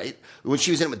City, right? When she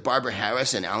was in it with Barbara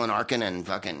Harris and Alan Arkin and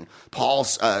fucking Paul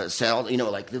Seld,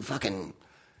 the fucking...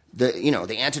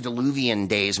 the antediluvian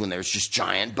days when there's just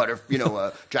giant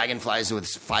dragonflies with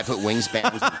 5-foot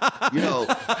wingspans,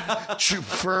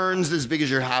 ferns as big as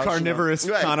your house, carnivorous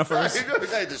conifers.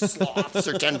 The sloths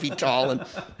are 10 feet tall, and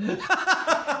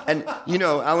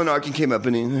Alan Arkin came up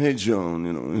and hey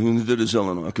Joan, he did his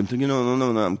Alan Arkin thing, no,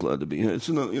 I'm glad to be here. It's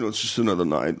it's just another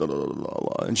night, blah, blah, blah,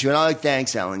 blah. And she went, oh,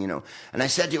 thanks, Alan, And I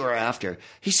said to her after,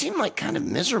 he seemed like kind of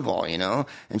miserable,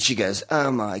 and she goes,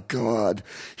 oh my God,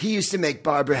 he used to make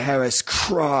Barbara Harris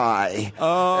cry.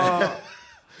 Oh.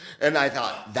 And I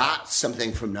thought, that's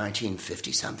something from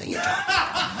 1950-something you're talking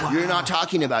about. Wow. You're not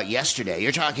talking about yesterday.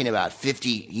 You're talking about 50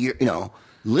 years,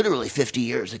 literally 50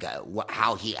 years ago,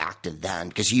 how he acted then,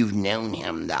 because you've known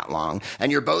him that long.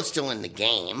 And you're both still in the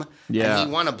game. Yeah. And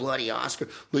he won a bloody Oscar.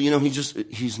 But,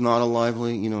 he's not a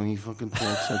lively, he fucking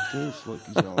talks like this, like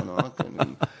he's Alan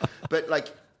Arkin.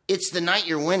 But, it's the night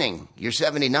you're winning. You're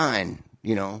 79,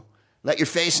 let your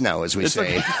face know, as we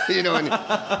say. You know,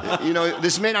 and, you know,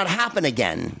 this may not happen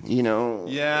again. You know.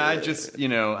 Yeah, I just, you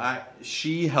know,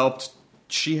 she helped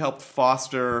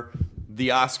foster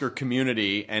the Oscar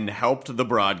community and helped the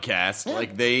broadcast. Yeah.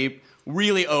 Like, they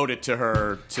really owed it to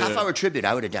her. Half-hour tribute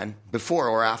I would have done before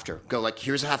or after. Go like,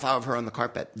 here's a half hour of her on the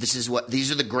carpet. These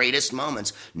are the greatest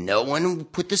moments. No one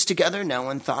put this together. No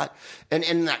one thought.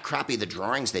 And that crappy, the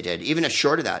drawings they did, even a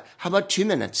short of that. How about 2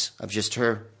 minutes of just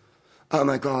her? Oh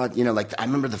my God, you know, like I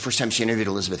remember the first time she interviewed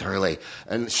Elizabeth Hurley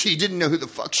and she didn't know who the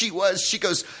fuck she was. She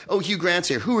goes, oh, Hugh Grant's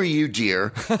here. Who are you,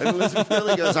 dear? And Elizabeth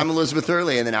Hurley goes, I'm Elizabeth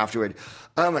Hurley. And then afterward,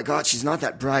 oh my God, she's not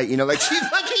that bright. You know, like she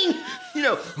fucking, you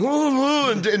know,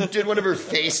 and did one of her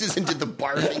faces and did the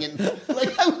barfing and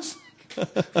like I was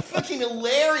fucking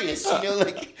hilarious. You know,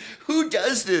 like who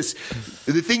does this?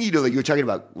 The thing, you know, like you were talking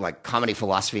about like comedy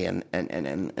philosophy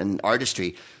and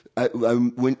artistry. I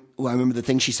remember the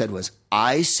thing she said was,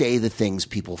 I say the things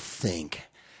people think.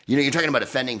 You know, you're talking about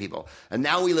offending people. And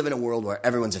now we live in a world where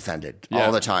everyone's offended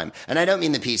all the time. And I don't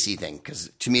mean the PC thing, because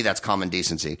to me that's common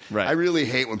decency. Right. I really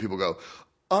hate when people go,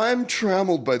 I'm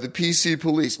trammeled by the PC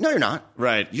police. No, you're not.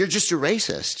 Right. You're just a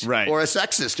racist. Right. Or a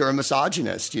sexist or a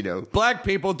misogynist, you know. Black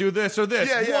people do this or this.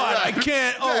 Yeah, what? right. I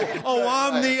can't.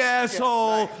 I'm the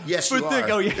asshole. Yeah, right. Yes, you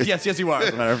are. Oh, yes, you are, as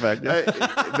a matter of fact.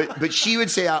 Yeah. But she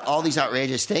would say all these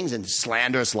outrageous things and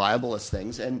slanderous, libelous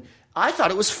things. And I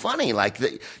thought it was funny. Like,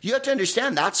 you have to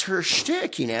understand, that's her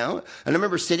shtick, you know? And I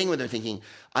remember sitting with her thinking,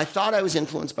 I thought I was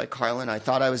influenced by Carlin. I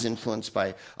thought I was influenced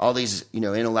by all these, you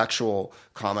know, intellectual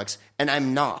comics. And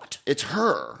I'm not. It's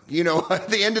her. You know, at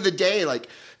the end of the day, like,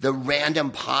 the random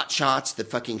pot shots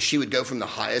that fucking she would go from the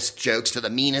highest jokes to the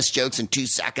meanest jokes in 2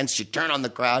 seconds. She'd turn on the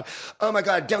crowd. Oh, my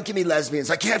God, don't give me lesbians.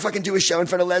 I can't fucking do a show in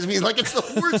front of lesbians. Like, it's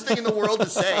the worst thing in the world to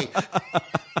say.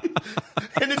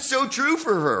 And it's so true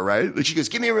for her, right? Like she goes,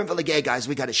 give me a room full of gay guys.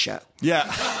 We got a show. Yeah.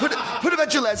 Put a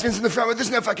bunch of lesbians in the front.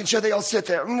 There's no fucking show. They all sit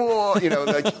there. You know,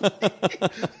 like,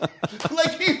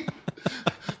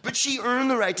 but she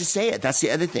earned the right to say it. That's the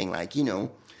other thing. Like, you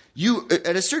know, you,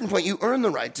 at a certain point, you earn the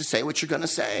right to say what you're going to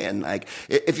say. And like,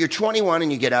 if you're 21 and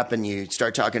you get up and you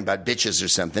start talking about bitches or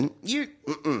something,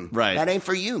 right. That ain't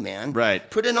for you, man. Right.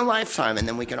 Put in a lifetime and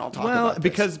then we can all talk about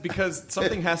this. Because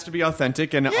something has to be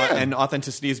authentic and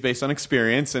authenticity is based on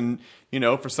experience. And, you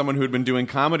know, for someone who had been doing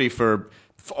comedy for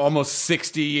almost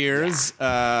 60 years,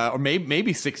 or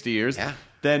maybe 60 years,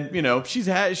 then, you know, she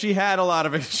had a lot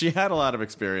of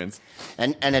experience.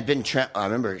 And had been, I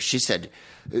remember she said,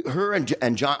 her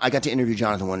and John, I got to interview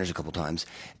Jonathan Winters a couple times,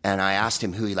 and I asked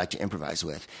him who he liked to improvise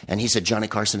with, and he said Johnny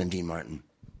Carson and Dean Martin.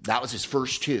 That was his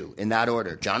first two, in that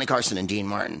order, Johnny Carson and Dean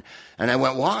Martin. And I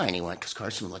went, why? And he went, because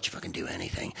Carson would let you fucking do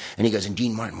anything. And he goes, and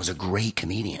Dean Martin was a great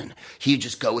comedian. He'd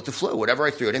just go with the flow. Whatever I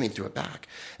threw at him, he threw it back.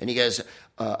 And he goes,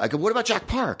 I go, what about Jack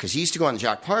Parr? Because he used to go on the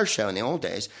Jack Parr show in the old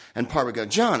days, and Parr would go,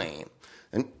 Johnny,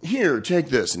 and here, take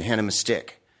this, and hand him a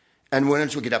stick. And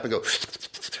Winters would get up and go,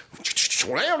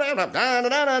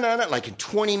 like in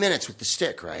 20 minutes with the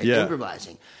stick, right? Yeah.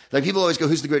 Improvising. Like people always go,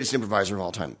 who's the greatest improviser of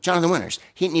all time? Jonathan Winters.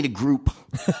 He didn't need a group.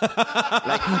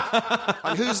 Like,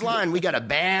 on whose line? We got a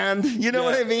band. You know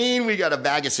what I mean? We got a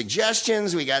bag of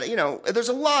suggestions. We got, you know, there's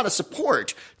a lot of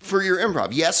support for your improv.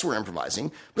 Yes, we're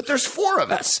improvising, but there's 4 of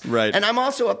us. Right. And I'm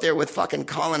also up there with fucking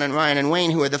Colin and Ryan and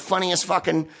Wayne, who are the funniest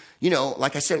fucking, you know,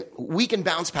 like I said, we can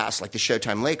bounce past like the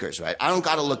Showtime Lakers, right? I don't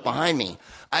got to look behind me.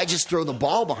 I just throw the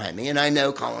ball behind me and I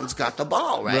know Colin's got the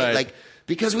ball, right? Like,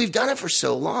 because we've done it for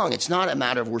so long. It's not a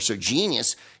matter of we're so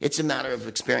genius. It's a matter of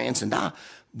experience. And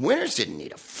Winters didn't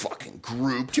need a fucking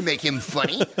group to make him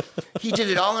funny. He did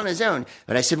it all on his own.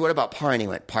 But I said, what about Parr? And he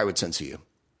went, Parr would censor you.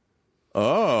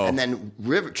 Oh. And then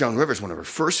Joan Rivers, one of her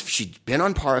first, she'd been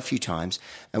on Parr a few times,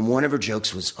 and one of her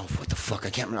jokes was, oh, what the fuck, I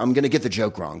can't remember. I'm going to get the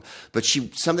joke wrong. But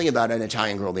something about an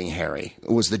Italian girl being hairy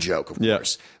was the joke, of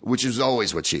course, which is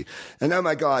always what and oh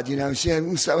my God, you know,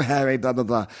 she's so hairy, blah, blah,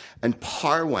 blah. And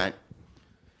Parr went,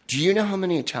 do you know how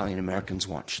many Italian Americans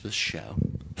watch this show?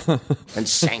 And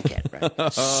sank it,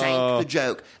 right? Sank the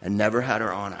joke and never had her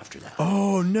on after that.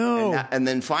 Oh, no. And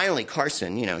then finally,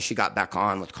 Carson, you know, she got back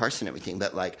on with Carson and everything,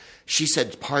 but like, she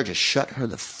said, Parr just shut her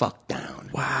the fuck down.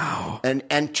 Wow. And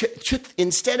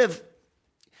instead of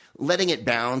letting it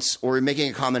bounce or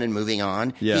making a comment and moving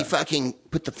on, he fucking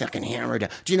put the fucking hammer down.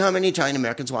 Do you know how many Italian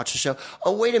Americans watch the show?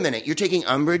 Oh, wait a minute. You're taking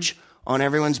umbrage on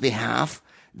everyone's behalf?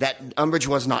 That umbrage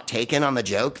was not taken on the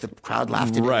joke. The crowd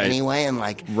laughed at it anyway. And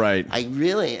like, and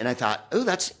I thought, oh,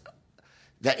 that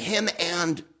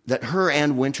her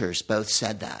and Winters both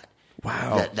said that.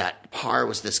 Wow. That Parr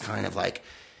was this kind of like,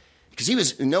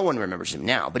 because no one remembers him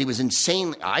now, but he was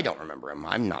insane. I don't remember him.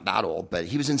 I'm not that old, but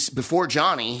he was before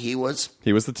Johnny, he was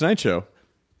the Tonight Show.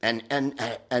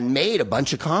 and made a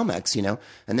bunch of comics, you know.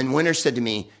 And then Winter said to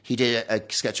me, he did a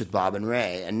sketch with Bob and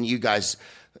Ray, and you guys,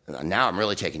 now I'm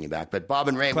really taking you back, but Bob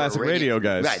and Ray Classic were radio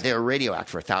guys. Right, they were a radio act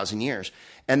for 1,000 years.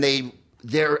 And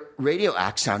their radio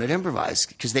act sounded improvised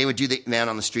because they would do the man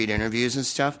on the street interviews and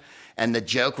stuff. And the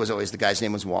joke was always, the guy's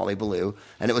name was Wally Ballou.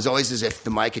 And it was always as if the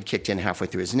mic had kicked in halfway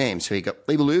through his name. So he'd go,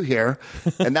 Wally Ballou here.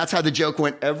 And that's how the joke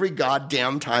went every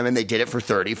goddamn time. And they did it for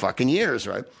 30 fucking years,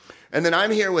 right? And then I'm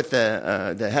here with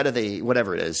the head of the,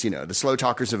 whatever it is, you know, the Slow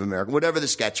Talkers of America, whatever the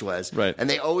sketch was. Right. And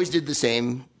they always did the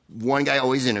same. One guy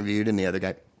always interviewed and the other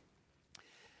guy.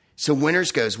 So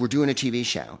Winters goes, we're doing a TV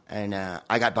show, and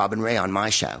I got Bob and Ray on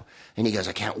my show. And he goes,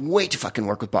 I can't wait to fucking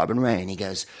work with Bob and Ray. And he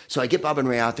goes, so I get Bob and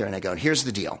Ray out there, and I go, and here's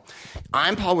the deal.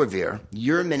 I'm Paul Revere,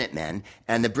 you're Minutemen,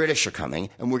 and the British are coming,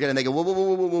 and they go,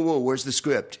 whoa, where's the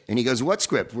script? And he goes, what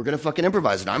script? We're going to fucking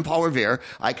improvise it. I'm Paul Revere.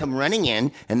 I come running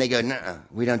in, and they go, no,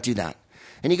 we don't do that.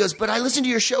 And he goes, but I listened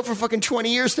to your show for fucking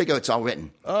 20 years. They go, it's all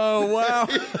written. Oh, wow.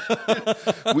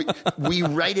 we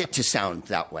write it to sound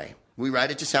that way. We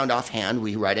write it to sound offhand.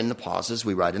 We write in the pauses.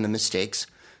 We write in the mistakes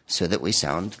so that we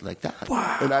sound like that.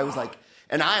 Wow. And I was like,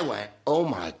 and I went, oh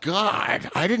my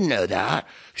God, I didn't know that.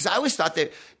 Because I always thought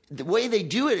that the way they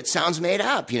do it, it sounds made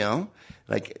up, you know?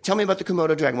 Like, tell me about the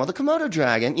Komodo dragon. Well, the Komodo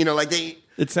dragon, you know, like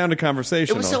It sounded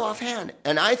conversational. It was so offhand.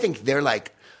 And I think they're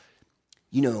like,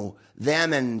 you know,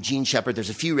 them and Gene Shepard, there's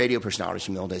a few radio personalities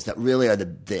from the old days that really are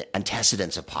the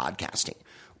antecedents of podcasting.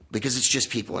 Because it's just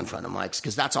people in front of mics,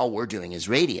 because that's all we're doing is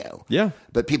radio. Yeah.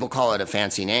 But people call it a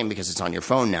fancy name because it's on your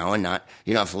phone now, and not,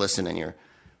 you don't have to listen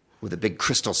with a big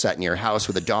crystal set in your house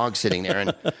with a dog sitting there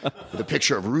and with a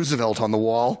picture of Roosevelt on the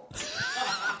wall.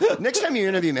 Next time you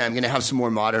interview me, I'm going to have some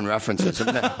more modern references.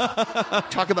 I'm going to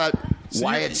talk about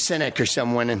Wyatt Cenac or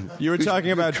someone. And you were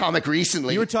talking about comic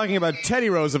recently. You were talking about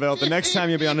Teddy Roosevelt. The next time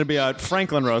you'll be on to be about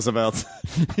Franklin Roosevelt.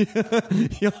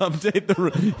 You'll update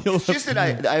the. It's just that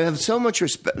I have so much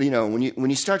respect. You know, when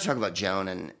you start talking about Joan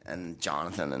and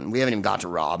Jonathan, and we haven't even got to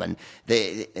Rob, and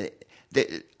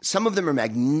some of them are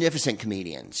magnificent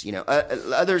comedians. You know,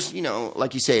 others, you know,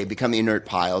 like you say, become inert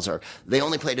piles, or they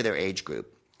only play to their age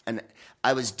group. And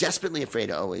I was desperately afraid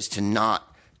always to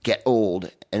not get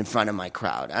old in front of my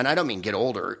crowd. And I don't mean get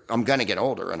older. I'm going to get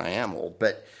older, and I am old.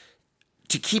 But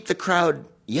to keep the crowd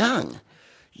young,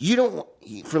 you don't,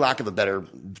 for lack of a better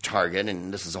target,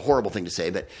 and this is a horrible thing to say,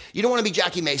 but you don't want to be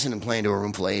Jackie Mason and play into a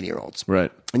room full of 80-year-olds.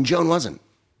 Right. And Joan wasn't.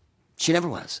 She never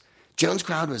was. Joan's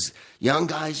crowd was young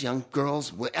guys, young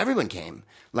girls. Everyone came.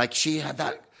 Like, she had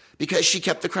that because she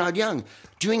kept the crowd young.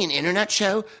 Doing an internet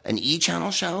show, an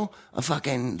E-channel show, a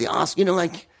fucking, you know,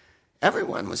 like,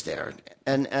 everyone was there.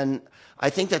 And I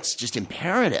think that's just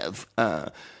imperative.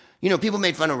 You know, people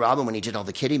made fun of Robin when he did all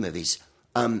the kiddie movies.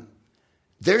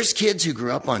 There's kids who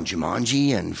grew up on Jumanji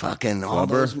and fucking all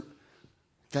those.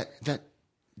 That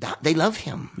they love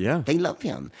him. Yeah. They love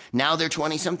him. Now they're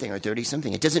 20-something or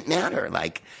 30-something. It doesn't matter.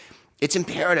 Like, it's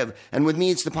imperative. And with me,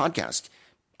 it's the podcast.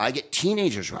 I get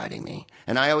teenagers writing me.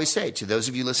 And I always say to those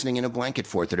of you listening in a blanket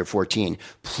fort that are 14,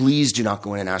 please do not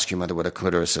go in and ask your mother what a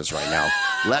clitoris is right now.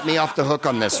 Let me off the hook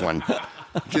on this one.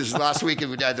 Because last week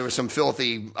there was some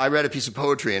filthy, I read a piece of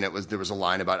poetry and there was a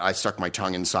line about I stuck my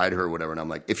tongue inside her or whatever. And I'm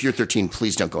like, if you're 13,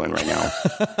 please don't go in right now.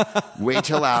 Wait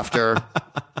till after.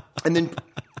 And then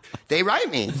they write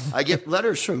me. I get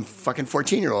letters from fucking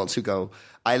 14-year-olds who go,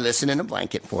 I listen in a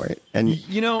blanket for it. And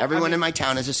you know, everyone in my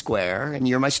town is a square, and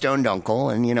you're my stoned uncle,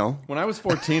 and you know. When I was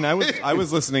 14, I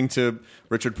was listening to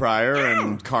Richard Pryor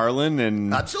and Carlin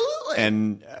and absolutely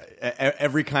and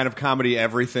every kind of comedy,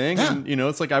 everything. Yeah. And you know,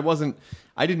 it's like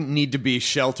I didn't need to be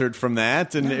sheltered from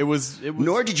that, and it was.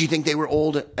 Nor did you think they were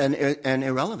old and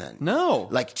irrelevant. No,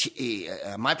 like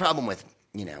my problem with.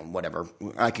 You know, whatever.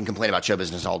 I can complain about show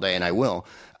business all day, and I will.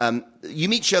 You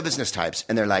meet show business types,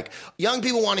 and they're like, young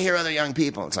people want to hear other young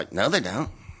people. It's like, no, they don't.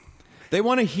 They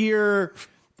want to hear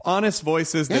honest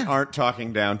voices that aren't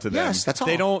talking down to them. Yes, that's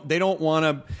all. They don't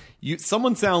want to.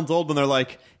 Someone sounds old when they're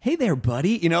like, hey there,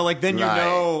 buddy. You know, like then you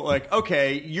know, like,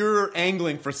 okay, you're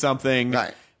angling for something.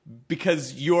 Right.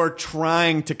 Because you're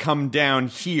trying to come down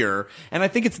here. And I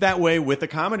think it's that way with the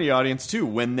comedy audience, too.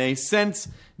 When they sense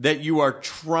that you are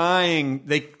trying,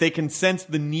 they can sense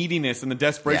the neediness and the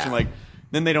desperation. Yeah. Like,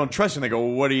 then they don't trust you. And they go,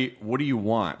 well, what do you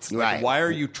want? Like, Right. why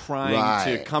are you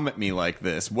trying to come at me like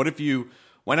this?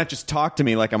 Why not just talk to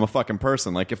me like I'm a fucking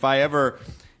person? Like, if I ever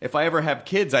have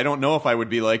kids, I don't know if I would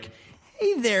be like,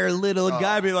 hey there, little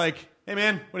guy. I'd be like, hey,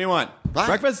 man, what do you want? Right.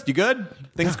 Breakfast? You good?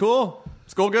 Things cool?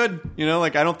 School good? You know,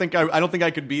 like I don't think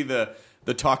I could be the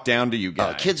talk down to you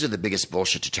guy. Kids are the biggest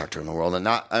bullshit detector in the world, and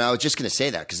I was just going to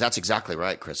say that because that's exactly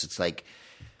right, Chris. It's like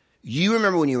You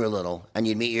remember when you were little and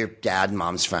you'd meet your dad and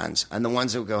mom's friends, and the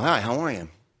ones that would go, "Hi, how are you?"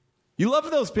 You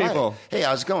love those people. Hi. Hey,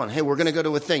 how's it going? Hey, we're going to go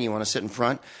to a thing. You want to sit in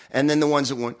front? And then the ones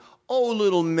that went, "Oh,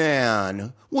 little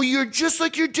man, well, you're just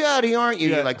like your daddy, aren't you?"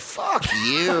 Yeah. You're like, "Fuck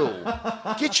you.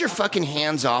 Get your fucking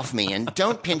hands off me and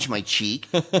don't pinch my cheek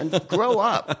and grow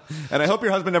up." And I hope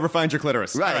your husband never finds your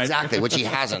clitoris. Right, All exactly, which he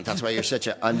hasn't. That's why you're such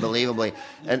an unbelievably...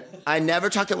 And I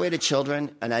never talk that way to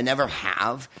children, and I never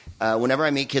have. Whenever I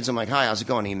meet kids, I'm like, "Hi, how's it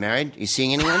going? Are you married? Are you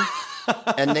seeing anyone?"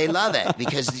 And they love it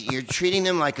because you're treating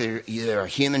them like you're a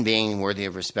human being worthy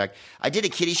of respect. I did a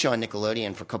kiddie show on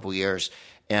Nickelodeon for a couple years,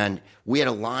 and we had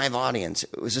a live audience.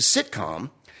 It was a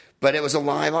sitcom, but it was a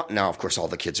live... Now, of course, all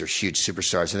the kids are huge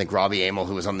superstars. I think Robbie Amell,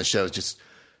 who was on the show, just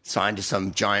signed to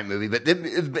some giant movie. But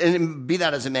and be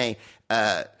that as it may,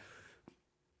 the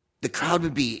crowd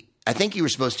would be... I think you were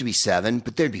supposed to be 7,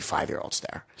 but there'd be 5-year-olds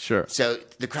there. Sure. So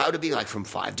the crowd would be like from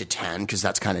 5 to 10 because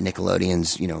that's kind of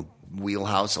Nickelodeon's,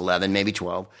 wheelhouse, 11, maybe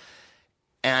 12.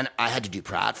 And I had to do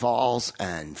pratfalls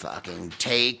and fucking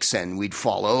takes, and we'd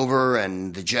fall over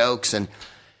and the jokes and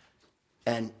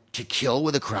to kill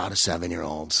with a crowd of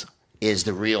 7-year-olds is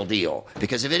the real deal.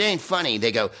 Because if it ain't funny,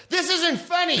 they go, "This isn't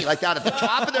funny," like that at the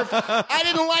top of their... I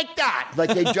didn't like that.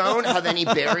 Like, they don't have any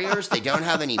barriers. They don't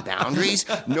have any boundaries.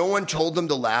 No one told them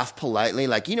to laugh politely.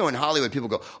 Like, in Hollywood, people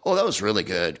go, "Oh, that was really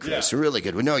good, Chris. Really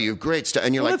good. Well, no, you're great stuff."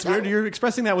 And you're Well, like... that's weird. You're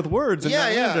expressing that with words. And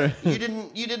Yeah.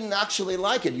 You didn't actually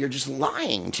like it. You're just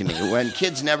lying to me when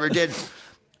kids never did.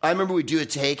 I remember we'd do a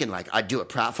take and I'd do a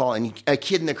pratfall and a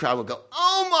kid in the crowd would go,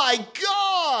 "Oh my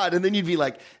God." And then you'd be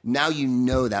like, now you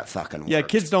know that fucking worked. Yeah,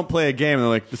 kids don't play a game. And they're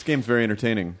like, "This game's very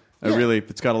entertaining.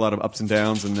 It's got a lot of ups and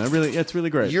downs, and it's really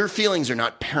great." Your feelings are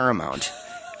not paramount.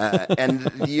 And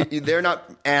they're not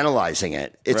analyzing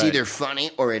it. It's Right. either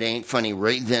funny or it ain't funny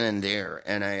right then and there.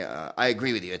 And I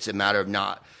agree with you. It's a matter of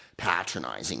not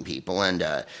patronizing people. And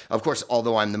of course,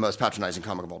 although I'm the most patronizing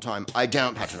comic of all time, I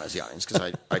don't patronize the audience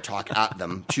because I talk at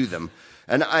them, to them.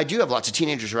 And I do have lots of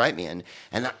teenagers write me. And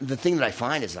the thing that I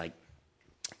find is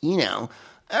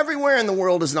everywhere in the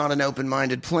world is not an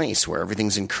open-minded place where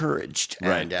everything's encouraged.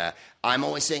 Right. And I'm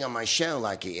always saying on my show,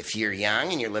 if you're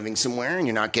young and you're living somewhere and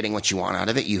you're not getting what you want out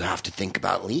of it, you have to think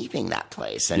about leaving that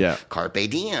place and carpe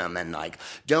diem. And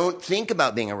don't think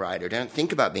about being a writer. Don't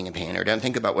think about being a painter. Don't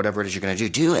think about whatever it is you're going to do.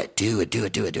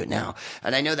 Do it now.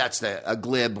 And I know that's a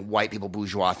glib white people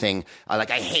bourgeois thing. I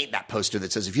hate that poster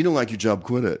that says, "If you don't like your job,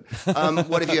 quit it."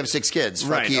 What if you have 6 kids?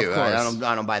 Fuck Right, you. of course.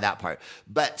 I don't buy that part.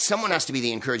 But someone has to be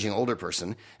the encouraging older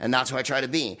person, and that's who I try to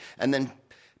be. And then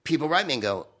people write me and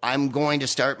go, "I'm going to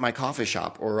start my coffee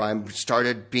shop," or "I'm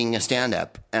started being a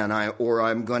stand-up," or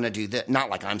 "I'm going to do that."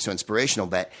 Not like I'm so inspirational,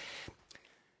 but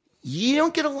you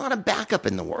don't get a lot of backup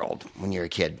in the world when you're a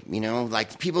kid.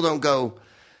 People don't go...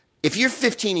 If you're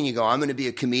 15 and you go, "I'm going to be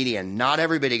a comedian," not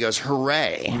everybody goes,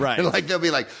 "Hooray." Right. They'll be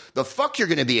like, "The fuck you're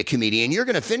going to be a comedian? You're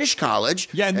going to finish college."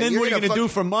 Yeah, and then you're what are you going to do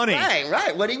for money?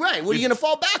 Right. What are you going to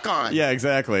fall back on? Yeah,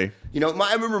 exactly.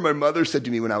 I remember my mother said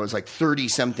to me when I was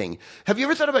 30-something, "Have you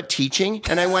ever thought about teaching?"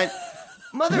 And I went,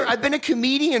 "Mother, I've been a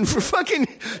comedian for fucking,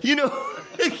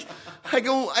 I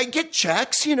go, I get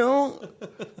checks, She's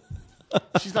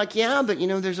like, "Yeah, but,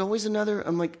 there's always another."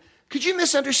 I'm like, "Could you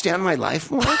misunderstand my life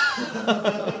more?"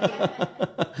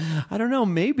 I don't know.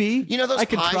 Maybe. Those I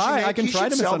can pies try. you make? I can You try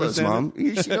should to sell those,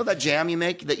 misunderstand. Mom. You that jam you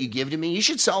make that you give to me? You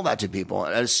should sell that to people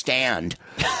at a stand.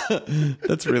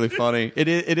 That's really funny. It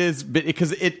is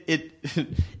because it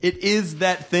is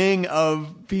that thing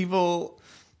of people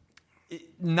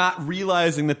not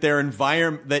realizing that their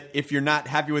environment, that if you're not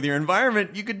happy with your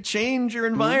environment, you could change your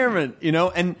environment,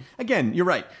 And again, you're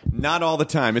right. Not all the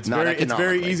time. It's Not very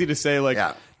economically. easy to say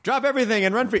drop everything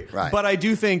and run free. Right. But I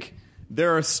do think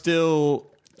there are still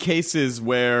cases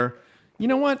where, you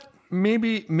know what?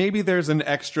 Maybe there's an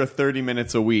extra 30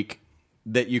 minutes a week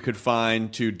that you could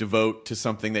find to devote to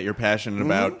something that you're passionate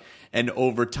about. And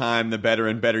over time, the better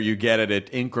and better you get at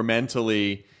it,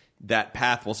 incrementally, that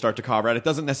path will start to carve out. It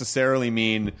doesn't necessarily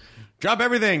mean drop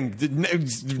everything.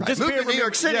 Disappear Move to New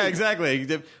York City. Yeah, exactly.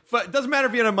 It doesn't matter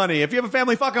if you have money. If you have a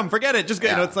family, fuck them. Forget it. Just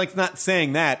it's not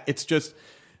saying that. It's just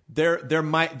there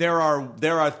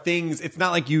are things. It's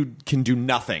not like you can do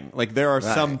nothing. There are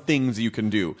some things you can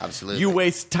do. Absolutely. You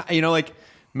waste time.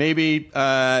 Maybe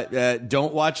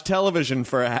don't watch television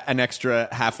for an extra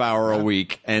half hour a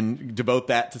week and devote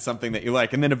that to something that you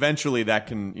like. And then eventually that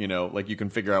can, you can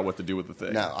figure out what to do with the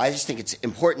thing. No, I just think it's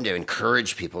important to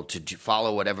encourage people to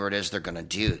follow whatever it is they're going to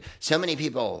do. So many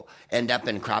people end up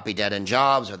in crappy dead-end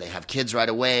jobs, or they have kids right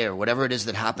away, or whatever it is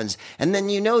that happens. And then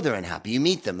they're unhappy. You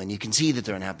meet them and you can see that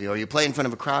they're unhappy. Or you play in front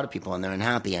of a crowd of people and they're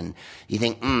unhappy. And you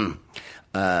think,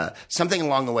 something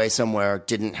along the way somewhere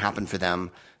didn't happen for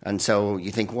them. And so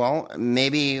you think, well,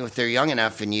 maybe if they're young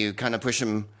enough and you kind of push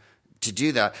them to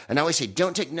do that. And I always say,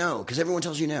 don't take no, because everyone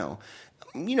tells you no.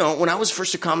 You know, when I was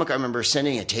first a comic, I remember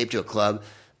sending a tape to a club,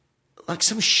 like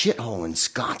some shithole in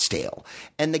Scottsdale.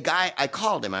 And the guy, I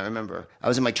called him, I remember. I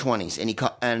was in my 20s,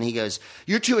 and he goes,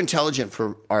 "You're too intelligent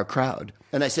for our crowd."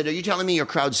 And I said, "Are you telling me your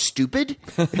crowd's stupid?"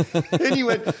 And he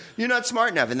went, "You're not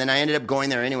smart enough." And then I ended up going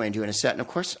there anyway and doing a set. And of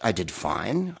course, I did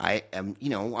fine. I am, you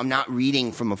know, I'm not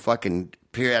reading from a fucking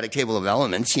periodic table of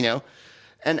elements, you know.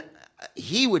 And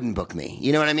he wouldn't book me,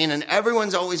 you know what I mean? And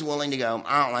everyone's always willing to go,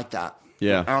 "I don't like that.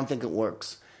 Yeah. I don't think it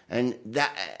works." And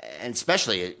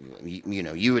especially, you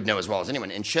know, you would know as well as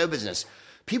anyone, in show business,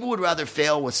 people would rather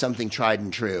fail with something tried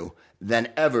and true than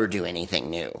ever do anything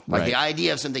new. Like the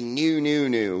idea of something new,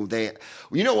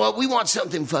 you know what? We want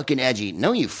something fucking edgy.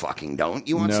 No, you fucking don't.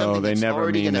 You want something that's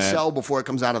already going to sell before it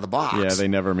comes out of the box. Yeah, they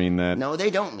never mean that. No, they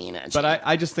don't mean it. But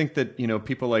I just think that, you know,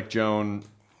 people like Joan,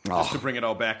 just to bring it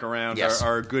all back around, Yes.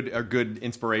 are good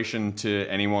inspiration to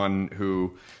anyone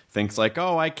who thinks like,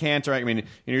 oh, I can't. Or I mean,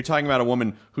 you're talking about a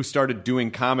woman who started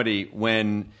doing comedy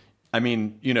when, I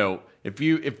mean, you know,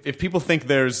 if people think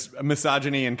there's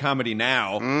misogyny in comedy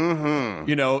now,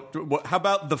 you know, how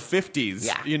about the 50s?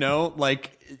 Yeah. You know,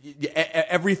 like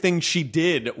everything she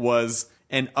did was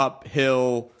an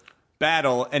uphill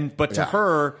battle, but to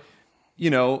her,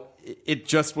 you know, it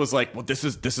just was like, well, this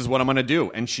is what I'm going to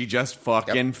do, and she just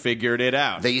fucking figured it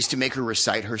out. They used to make her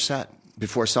recite her set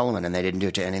before Sullivan, and they didn't do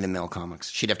it to any of the male comics.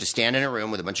 She'd have to stand in a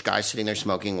room with a bunch of guys sitting there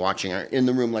smoking, watching her in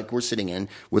the room like we're sitting in,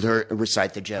 with her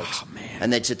recite the jokes. Oh, man.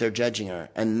 And they'd sit there judging her.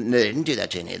 And they didn't do that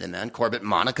to any of the men. Corbett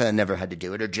Monica never had to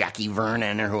do it, or Jackie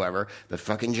Vernon or whoever, but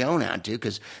fucking Joan had to,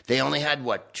 because they only had,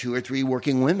 2 or 3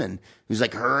 working women. It was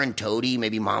like her and Toady,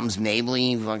 maybe Moms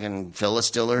Mabley, fucking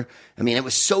Phyllis Diller. I mean, it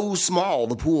was so small,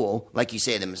 the pool, like you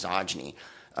say, the misogyny.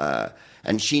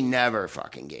 And she never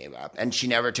fucking gave up. And she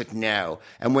never took no.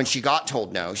 And when she got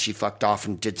told no, she fucked off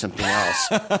and did something else.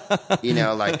 You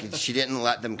know, like she didn't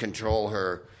let them control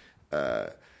her.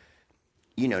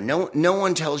 You know, no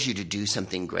one tells you to do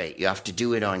something great. You have to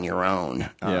do it on your own.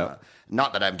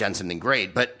 Not that I've done something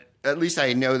great, but at least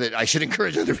I know that I should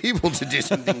encourage other people to do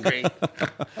something great.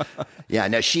 Yeah,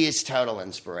 no, she is total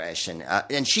inspiration.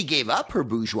 And she gave up her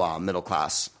bourgeois middle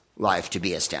class life to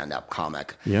be a stand-up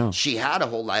comic. Yeah. She had a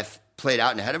whole life played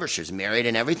out ahead of her. She was married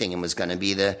and everything, and was going to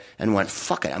be and went,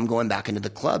 fuck it, I'm going back into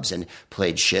the clubs, and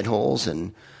played shitholes.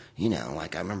 And, you know,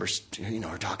 like I remember, you know,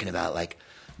 her talking about like,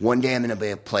 one day I'm going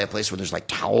to play a place where there's like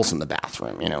towels in the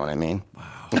bathroom. You know what I mean?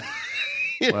 Wow.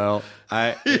 Well,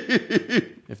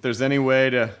 if there's any way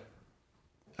to,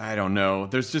 I don't know.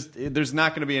 There's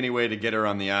not going to be any way to get her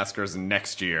on the Oscars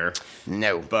next year.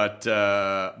 No. But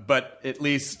at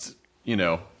least, you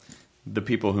know, the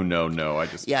people who know.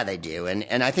 Yeah, they do.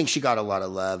 And I think she got a lot of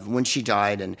love when she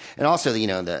died. And also, you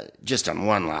know, just on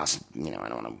one last, you know, I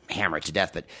don't want to hammer it to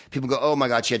death, but people go, oh my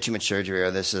God, she had too much surgery,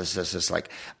 or this. Like,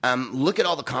 look at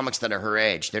all the comics that are her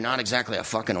age. They're not exactly a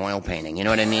fucking oil painting. You know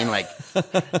what I mean? Like,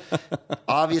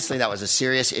 obviously that was a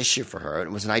serious issue for her. It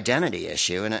was an identity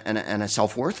issue and a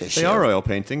self-worth issue. They are oil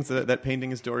paintings. That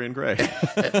painting is Dorian Gray.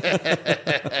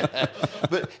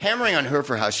 But hammering on her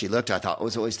for how she looked, I thought,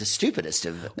 was always the stupidest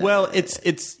of. Well,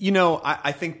 it's you know,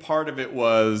 I think part of it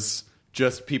was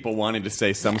just people wanting to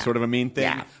say some sort of a mean thing.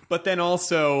 Yeah. But then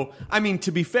also, I mean,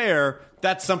 to be fair,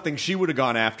 that's something she would have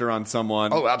gone after on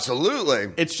someone. Oh,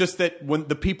 absolutely. It's just that when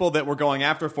the people that were going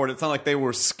after for it's not like they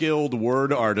were skilled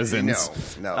word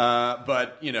artisans. No.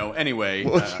 But, you know, anyway.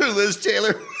 Liz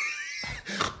Taylor.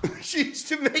 She used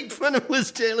to make fun of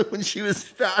Liz Taylor when she was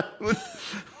fat.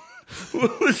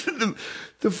 What was it?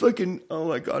 The fucking, oh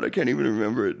my God, I can't even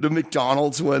remember it. The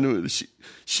McDonald's one.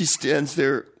 She stands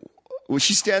there. Well,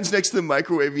 she stands next to the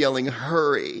microwave yelling,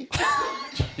 "Hurry."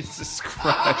 Jesus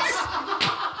Christ.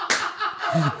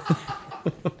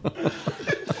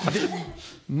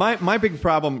 My big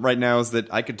problem right now is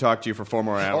that I could talk to you for 4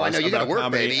 more hours. Oh, I know. You got to work,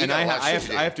 comedy, baby. And I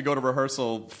have to go to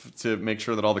rehearsal to make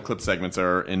sure that all the clip segments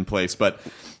are in place. But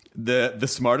the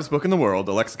smartest book in the world,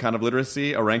 A Lexicon of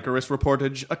Literacy, a rancorous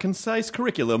reportage, a concise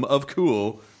curriculum of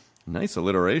cool. Nice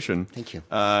alliteration. Thank you.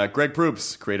 Greg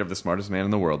Proops, creator of the Smartest Man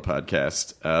in the World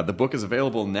podcast. The book is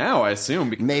available now, I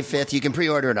assume. May 5th. You can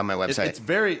pre-order it on my website.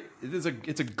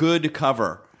 It's a good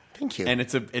cover. Thank you. And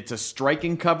it's a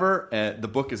striking cover. The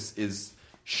book is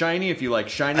shiny. If you like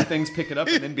shiny things, pick it up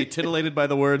and then be titillated by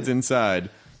the words inside.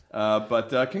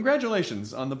 But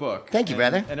congratulations on the book. Thank you,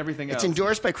 brother. And everything else. It's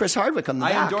endorsed by Chris Hardwick on the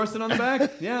back. I endorsed it on the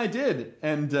back. Yeah, I did.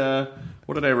 And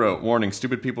what did I wrote? Warning,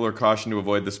 stupid people are cautioned to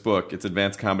avoid this book. Its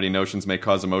advanced comedy notions may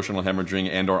cause emotional hemorrhaging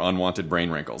and or unwanted brain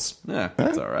wrinkles. Yeah,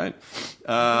 that's all right.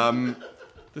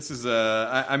 This is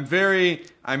I'm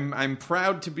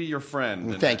proud to be your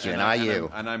friend. Thank you, and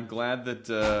you. I'm glad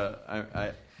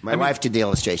that My wife did the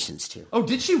illustrations too. Oh,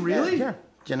 did she really? Yeah.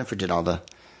 Jennifer did all the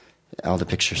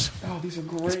pictures. Oh, these are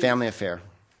great. It's Family Affair.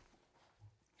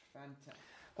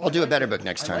 I'll do a better book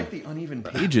next time. I like the uneven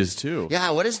pages too.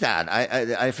 Yeah, what is that?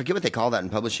 I forget what they call that in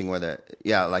publishing, where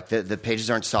the pages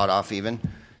aren't sawed off even,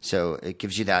 so it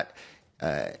gives you that.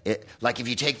 Like if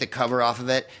you take the cover off of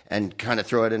it and kind of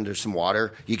throw it into some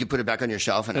water, you could put it back on your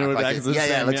shelf and act like it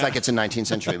looks like it's a 19th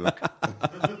century book.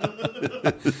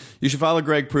 You should follow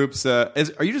Greg Proops. Are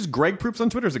you just Greg Proops on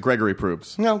Twitter, or is it Gregory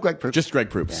Proops? No, Greg Proops. Just Greg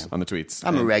Proops on the tweets.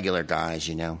 I'm a regular guy, as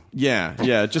you know.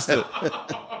 Yeah, just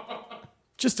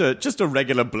a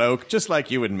regular bloke, just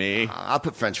like you and me. I'll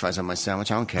put French fries on my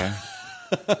sandwich. I don't care.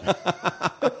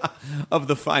 Of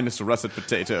the finest russet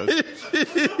potatoes.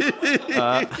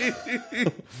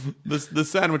 The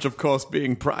sandwich, of course,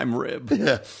 being prime rib.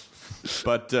 Yeah.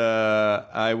 But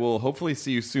I will hopefully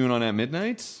see you soon on At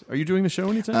Midnight. Are you doing the show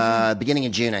anytime? Beginning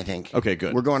of June, I think. Okay,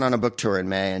 good. We're going on a book tour in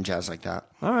May and jazz like that.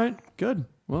 All right, good.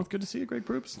 Well, it's good to see you, Greg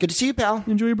Proops. Good to see you, pal.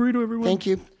 Enjoy your burrito, everyone. Thank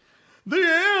you. The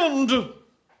end!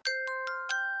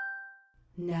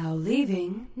 Now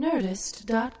leaving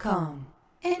Nerdist.com.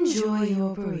 Enjoy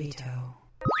your burrito.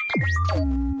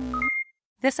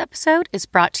 This episode is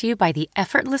brought to you by the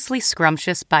effortlessly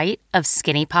scrumptious bite of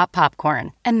Skinny Pop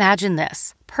Popcorn. Imagine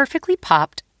this. Perfectly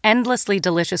popped, endlessly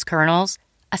delicious kernels,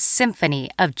 a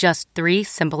symphony of just 3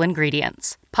 simple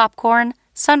ingredients. Popcorn,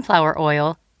 sunflower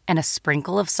oil, and a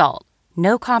sprinkle of salt.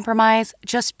 No compromise,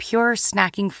 just pure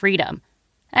snacking freedom.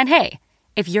 And hey,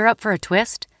 if you're up for a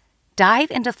twist,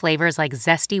 dive into flavors like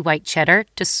zesty white cheddar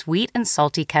to sweet and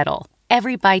salty kettle.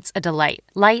 Every bite's a delight,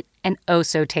 light and oh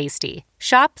so tasty.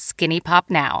 Shop Skinny Pop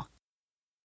now.